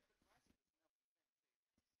resiliency then.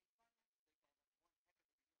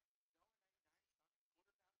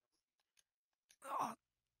 Oh,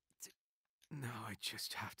 now I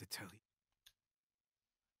just have to tell you.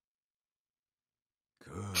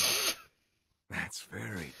 Good. That's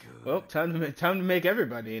very good. Well, time to make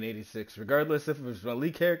everybody an 86, regardless if it was a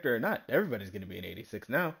league character or not. Everybody's gonna be an 86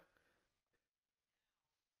 now.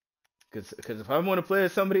 Cause if I want to play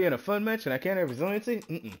as somebody in a fun match and I can't have resiliency,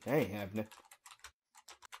 I ain't having it.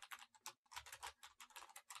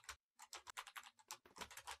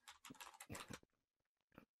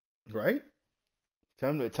 Right?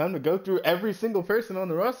 Time to go through every single person on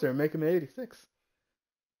the roster and make him an 86.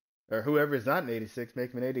 Or whoever is not an 86,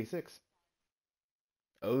 make him an 86.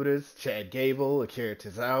 Otis, Chad Gable, Akira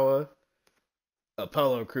Tozawa,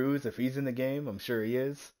 Apollo Crews, if he's in the game, I'm sure he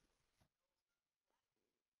is.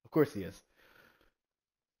 Of course he is.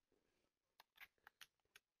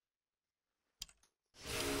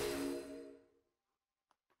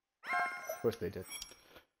 Of course they did.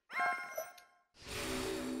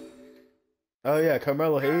 Oh yeah,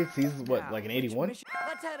 Carmelo Hayes, he's what, Now, like an which 81? mission-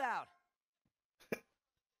 Let's head out.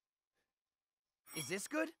 Is this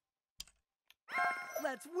good?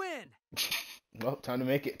 Let's win. Well, time to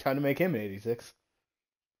make him an 86.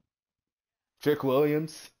 Trick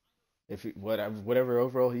Williams, if he, whatever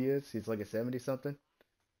overall he is, he's like a 70 something.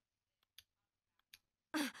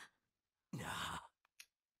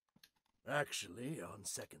 Actually, on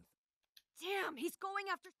second. Damn, he's going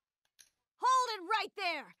after. Hold it right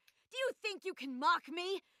there! Do you think you can mock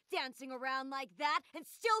me? Dancing around like that and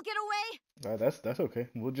still get away? That's okay.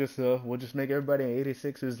 We'll just make everybody an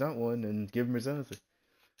 86 who's not one and give him resiliency.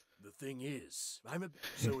 The thing is,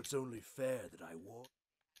 so it's only fair that I war.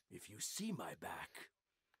 If you see my back.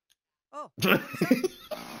 Oh.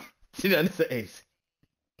 See, that's the ace.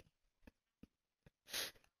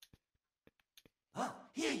 Oh,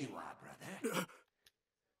 here you are, brother.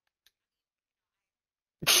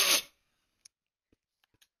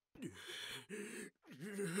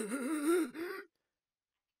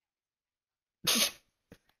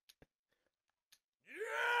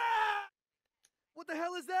 What the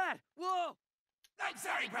hell is that? Whoa! I'm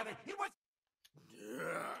sorry, brother. It was.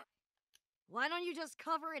 Why don't you just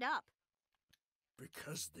cover it up?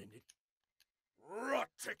 Because then it. Rot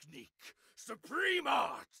technique! Supreme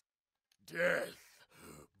art! Death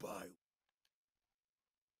by.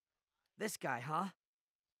 This guy, huh?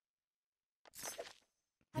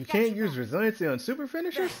 You can't use resiliency on super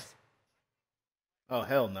finishers? Yes. Oh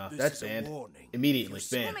hell no, This that's is a banned. warning. Immediately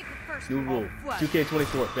We'll banned. make the first New one. rule. flush.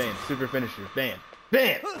 2K24 banned. Super finishers banned.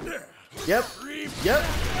 Banned. Yep. Supreme Yep.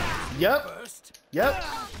 Yep. First. Yep.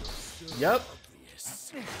 Yep.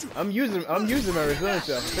 Obvious. I'm using my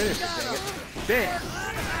resiliency on finisher. Dang it.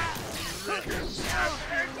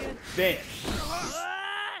 Banned.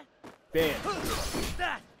 Banned.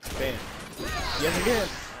 Banned. Banned. Yes again.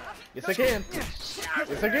 Yes again.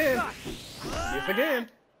 Yes again. Yes again.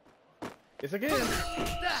 Yes again.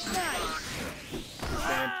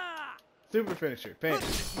 Banned. Super finisher. Banned.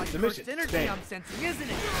 My Submission. first energy Banned. I'm sensing, isn't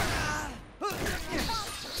it?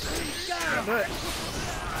 Got it.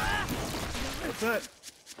 What's that?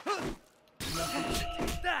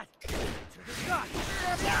 Take that! To the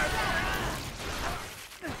sky!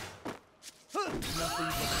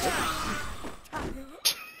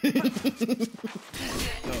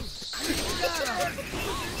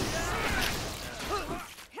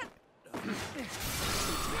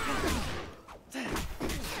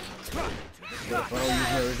 What if I don't use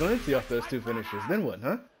my resiliency off those two finishers? Then what,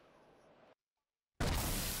 huh?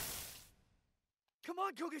 Come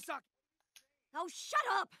on, Kugisaki! Oh, shut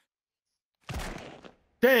up!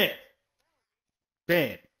 Ban!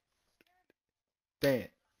 Ban! Ban!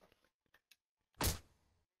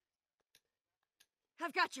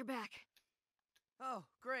 I've got your back. Oh,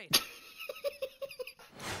 great.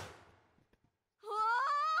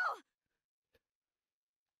 Oh!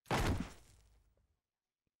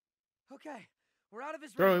 Okay, we're out of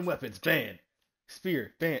his Throwing range. weapons, ban!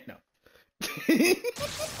 Spear, ban, no.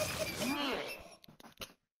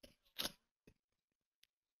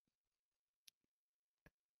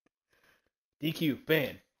 DQ,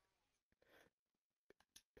 ban.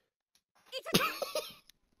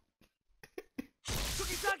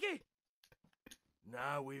 Kugisaki!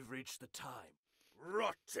 Now we've reached the time.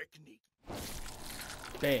 Rot technique.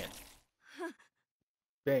 Ban.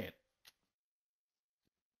 Ban.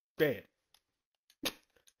 Ban.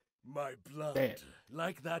 My blood, Ban.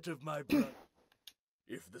 like that of my brother.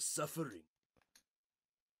 If the suffering.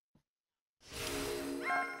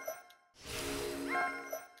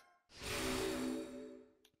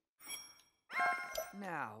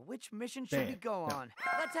 Now, which mission should we Ban. go No. on?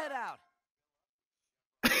 Let's head out.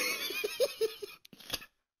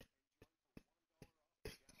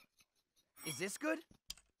 Is this good?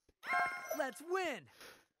 Let's win!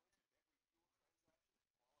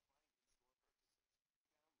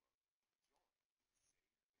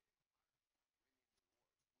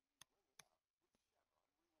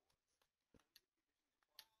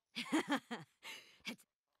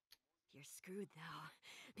 screwed, though,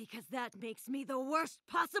 because that makes me the worst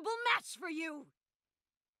possible match for you!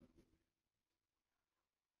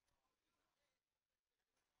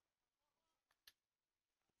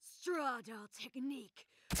 Straw doll technique.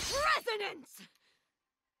 Resonance!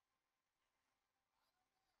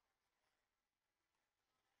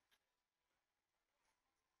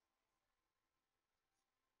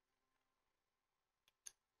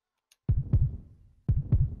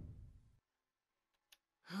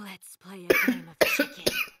 Let's play a game of chicken.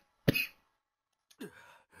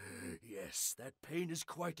 Yes, that pain is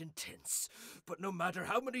quite intense, but no matter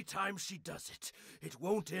how many times she does it, it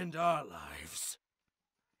won't end our lives.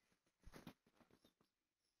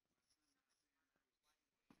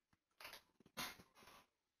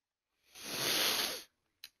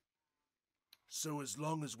 So as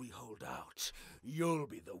long as we hold out, you'll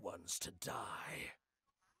be the ones to die.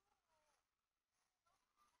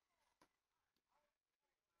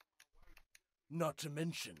 Not to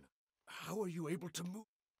mention, how are you able to move?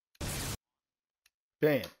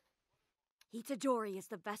 Bam. Itadori is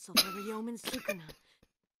the vessel for Ryomen Sukuna.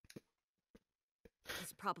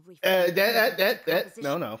 He's probably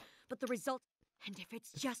no. But the result, and if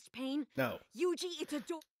it's just pain, No. Yuji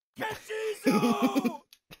Itadori. Kenjizo!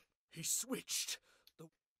 He switched.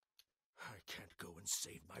 I can't go and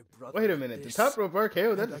save my brother. Wait a minute. The top rope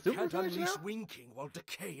RKO, that's a super can't finish unleash now? Wing King while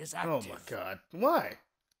Decay is Oh active. my god. Why?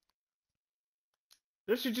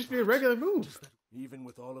 This should just be a regular move. Even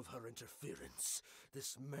with all of her interference,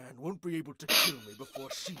 this man won't be able to kill me before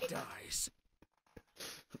she dies.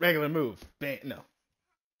 Regular move. Bam. No.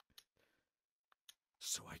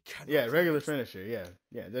 So I can't. Yeah, regular finisher. Yeah.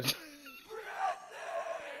 That's...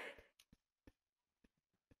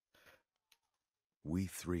 We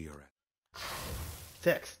three are at.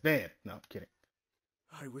 Text. Bam. No, I'm kidding.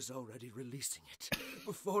 I was already releasing it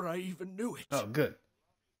before I even knew it. Oh, good.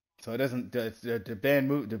 So it doesn't. The band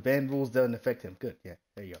move. The band rules doesn't affect him. Good. Yeah.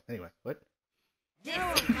 There you go. Anyway, what? This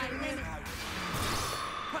is my limit.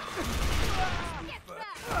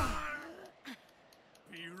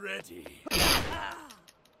 Be ready.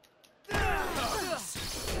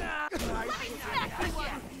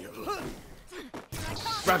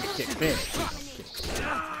 Rocket kick. Bam.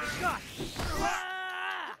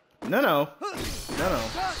 No.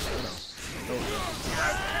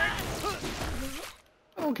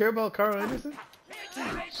 I don't care about Carl Anderson.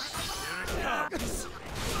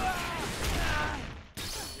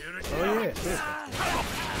 Oh yeah.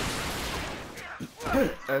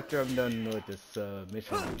 After I'm done with this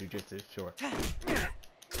mission with jujutsu, sure.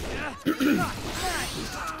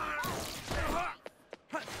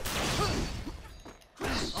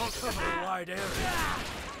 I'll cover a wide area.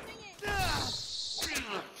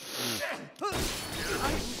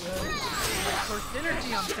 For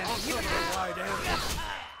synergy, I'm sending you Cover a wide area.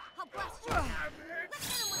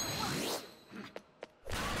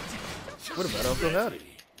 What about Uncle Howdy?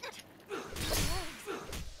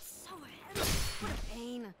 So heavy. What a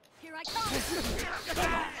pain. Here I come.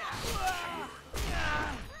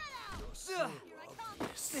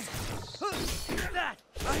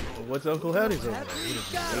 What's Uncle Howdy's over?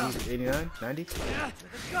 89? 90?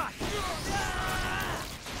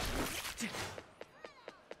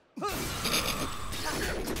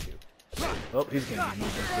 Oh, he's gonna be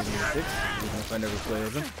moving to 6, even if I never play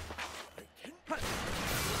as him.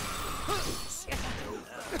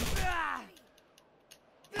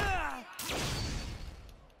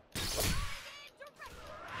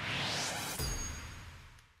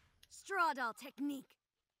 Straw doll technique.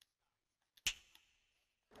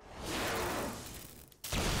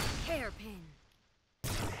 Hairpin.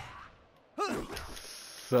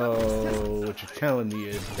 So, what you're telling me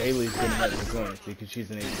is Bailey's gonna have the points because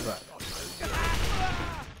she's an 85.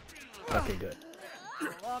 Okay, good.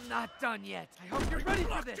 Well, I'm not done yet. I hope you're ready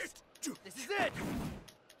for this. This is it.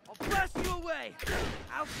 I'll blast you away.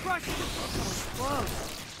 I'll crush you. Close.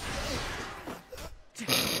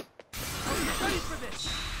 Hope you're ready for this.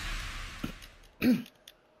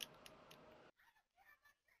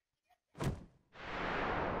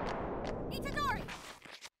 Itadori!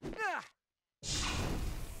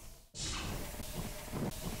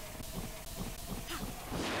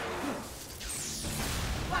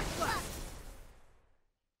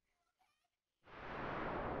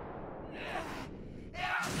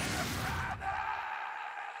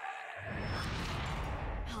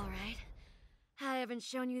 All right. I haven't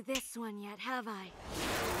shown you this one yet, have I?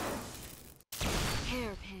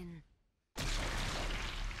 Hairpin.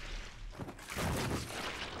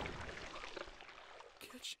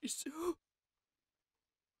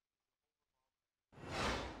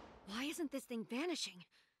 Why isn't this thing vanishing?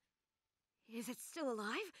 Is it still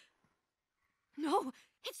alive? No,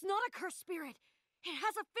 it's not a cursed spirit. It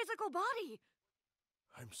has a physical body.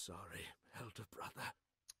 I'm sorry, elder brother.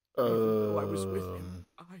 Even though I was with him,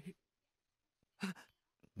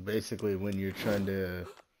 Basically, when you're trying to,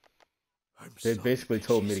 I'm they sorry, basically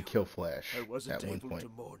told me to Pieces. kill Flash I wasn't at one able point, to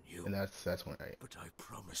mourn you, and that's when I. but I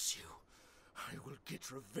promise you, I will get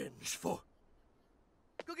revenge for.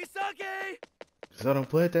 Cookie-sake! Cause I don't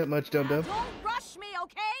play it that much, dum dum. Don't rush me,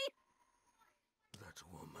 okay? That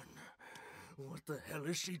woman. What the hell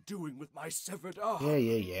is she doing with my severed arm?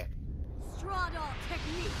 Yeah. Straw doll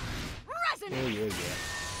technique. Resonate. Yeah.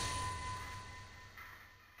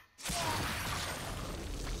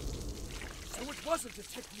 So it wasn't a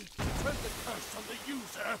technique to turn the curse on the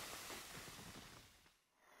user.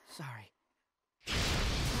 Sorry.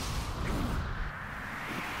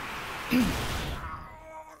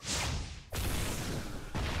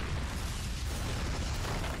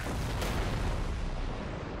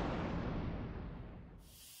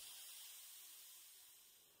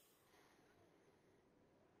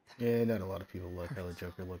 Yeah, not a lot of people like how the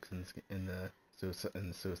Joker looks in the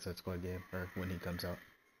Suicide Squad game, or when he comes out,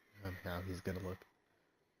 how he's gonna look.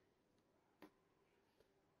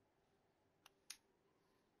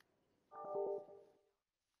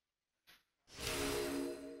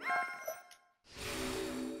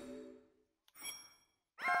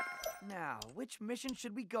 Now, which mission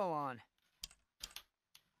should we go on?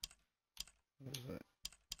 What is that?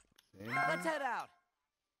 Let's head out.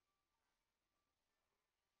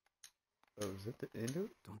 Oh, is it the end of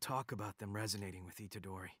it? Don't talk about them resonating with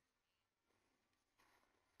Itadori.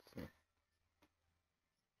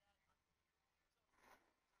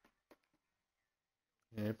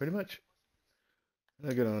 Yeah, pretty much.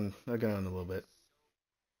 I'll get on a little bit.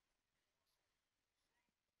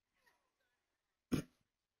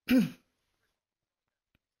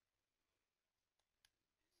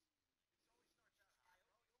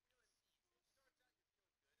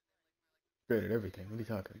 Great at everything. What are you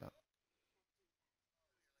talking about?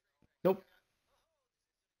 Nope.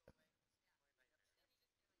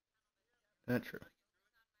 Not true.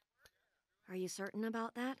 Are you certain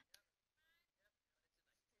about that?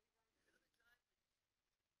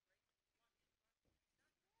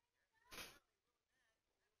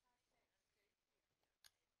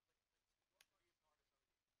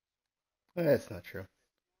 That's not true.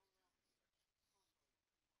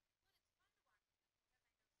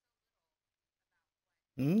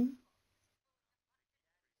 Hmm?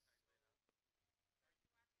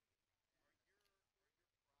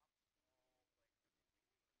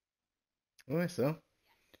 Okay, so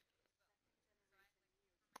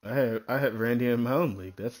I have Randy in my own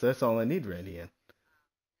league. That's all I need Randy in.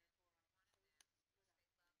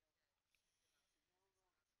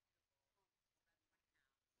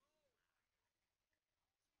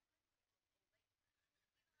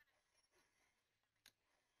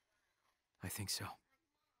 I think so.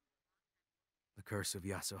 The curse of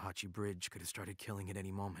Yasuhachi Bridge could have started killing at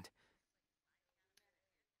any moment.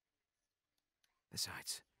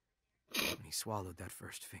 Besides, when he swallowed that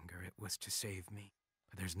first finger, it was to save me.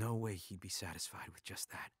 But there's no way he'd be satisfied with just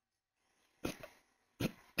that.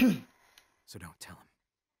 So don't tell him.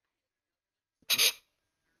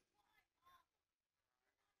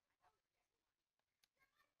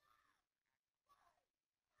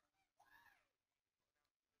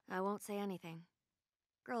 I won't say anything.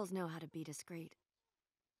 Girls know how to be discreet.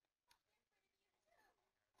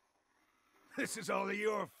 This is all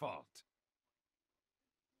your fault.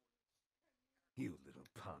 You little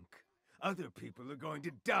punk. Other people are going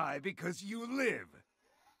to die because you live.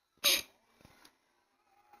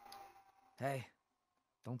 Hey,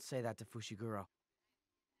 don't say that to Fushiguro.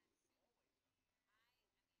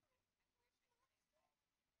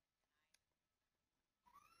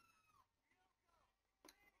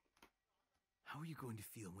 How are you going to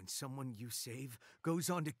feel when someone you save goes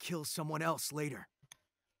on to kill someone else later?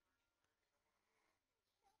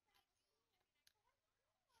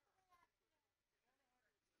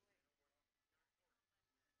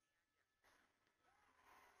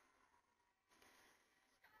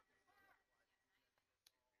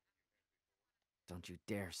 Don't you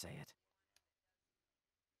dare say it.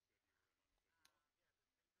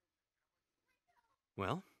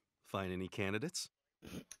 Well, find any candidates?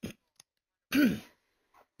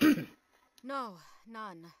 No,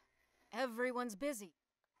 none. Everyone's busy.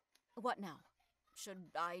 What now? Should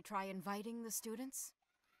I try inviting the students?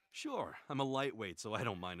 Sure, I'm a lightweight, so I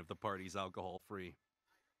don't mind if the party's alcohol-free.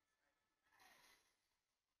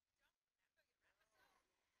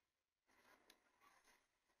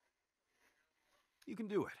 You can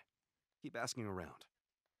do it. Keep asking around.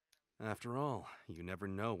 After all, you never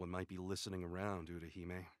know what might be listening around,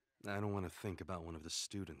 Urahime. I don't want to think about one of the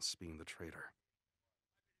students being the traitor.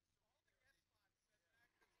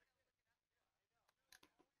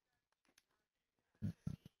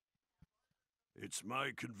 It's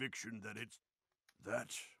my conviction that it's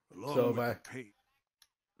that, along So with by the pain.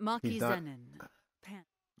 Maki He's not- Zenin, Pan,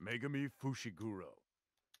 Megami Fushiguro.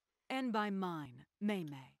 and by mine, Mei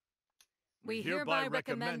Mei. We hereby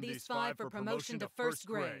recommend these 5 for promotion to first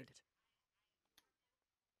grade.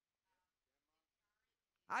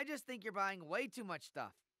 I just think you're buying way too much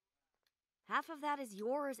stuff. Half of that is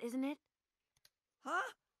yours, isn't it? Huh?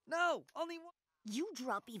 No, only one. You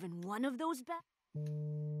drop even one of those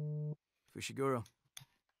Fushiguro,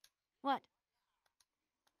 What?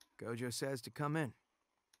 Gojo says to come in.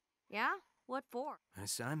 Yeah? What for? An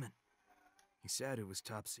assignment. He said it was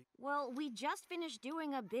top secret. Well, we just finished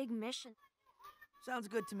doing a big mission. Sounds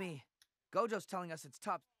good to me. Gojo's telling us it's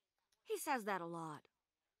top. He says that a lot.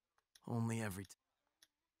 Only every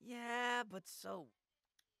Yeah, but so.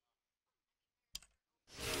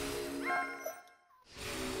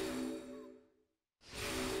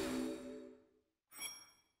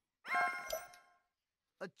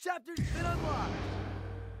 A chapter's been unlocked.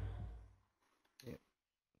 Yeah.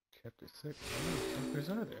 Chapter 6. How many chapters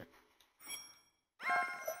are there?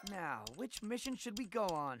 Now, which mission should we go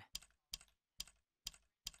on?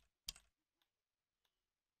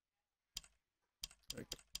 Like,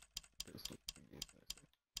 this one.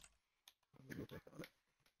 Let me get back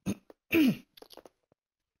on it.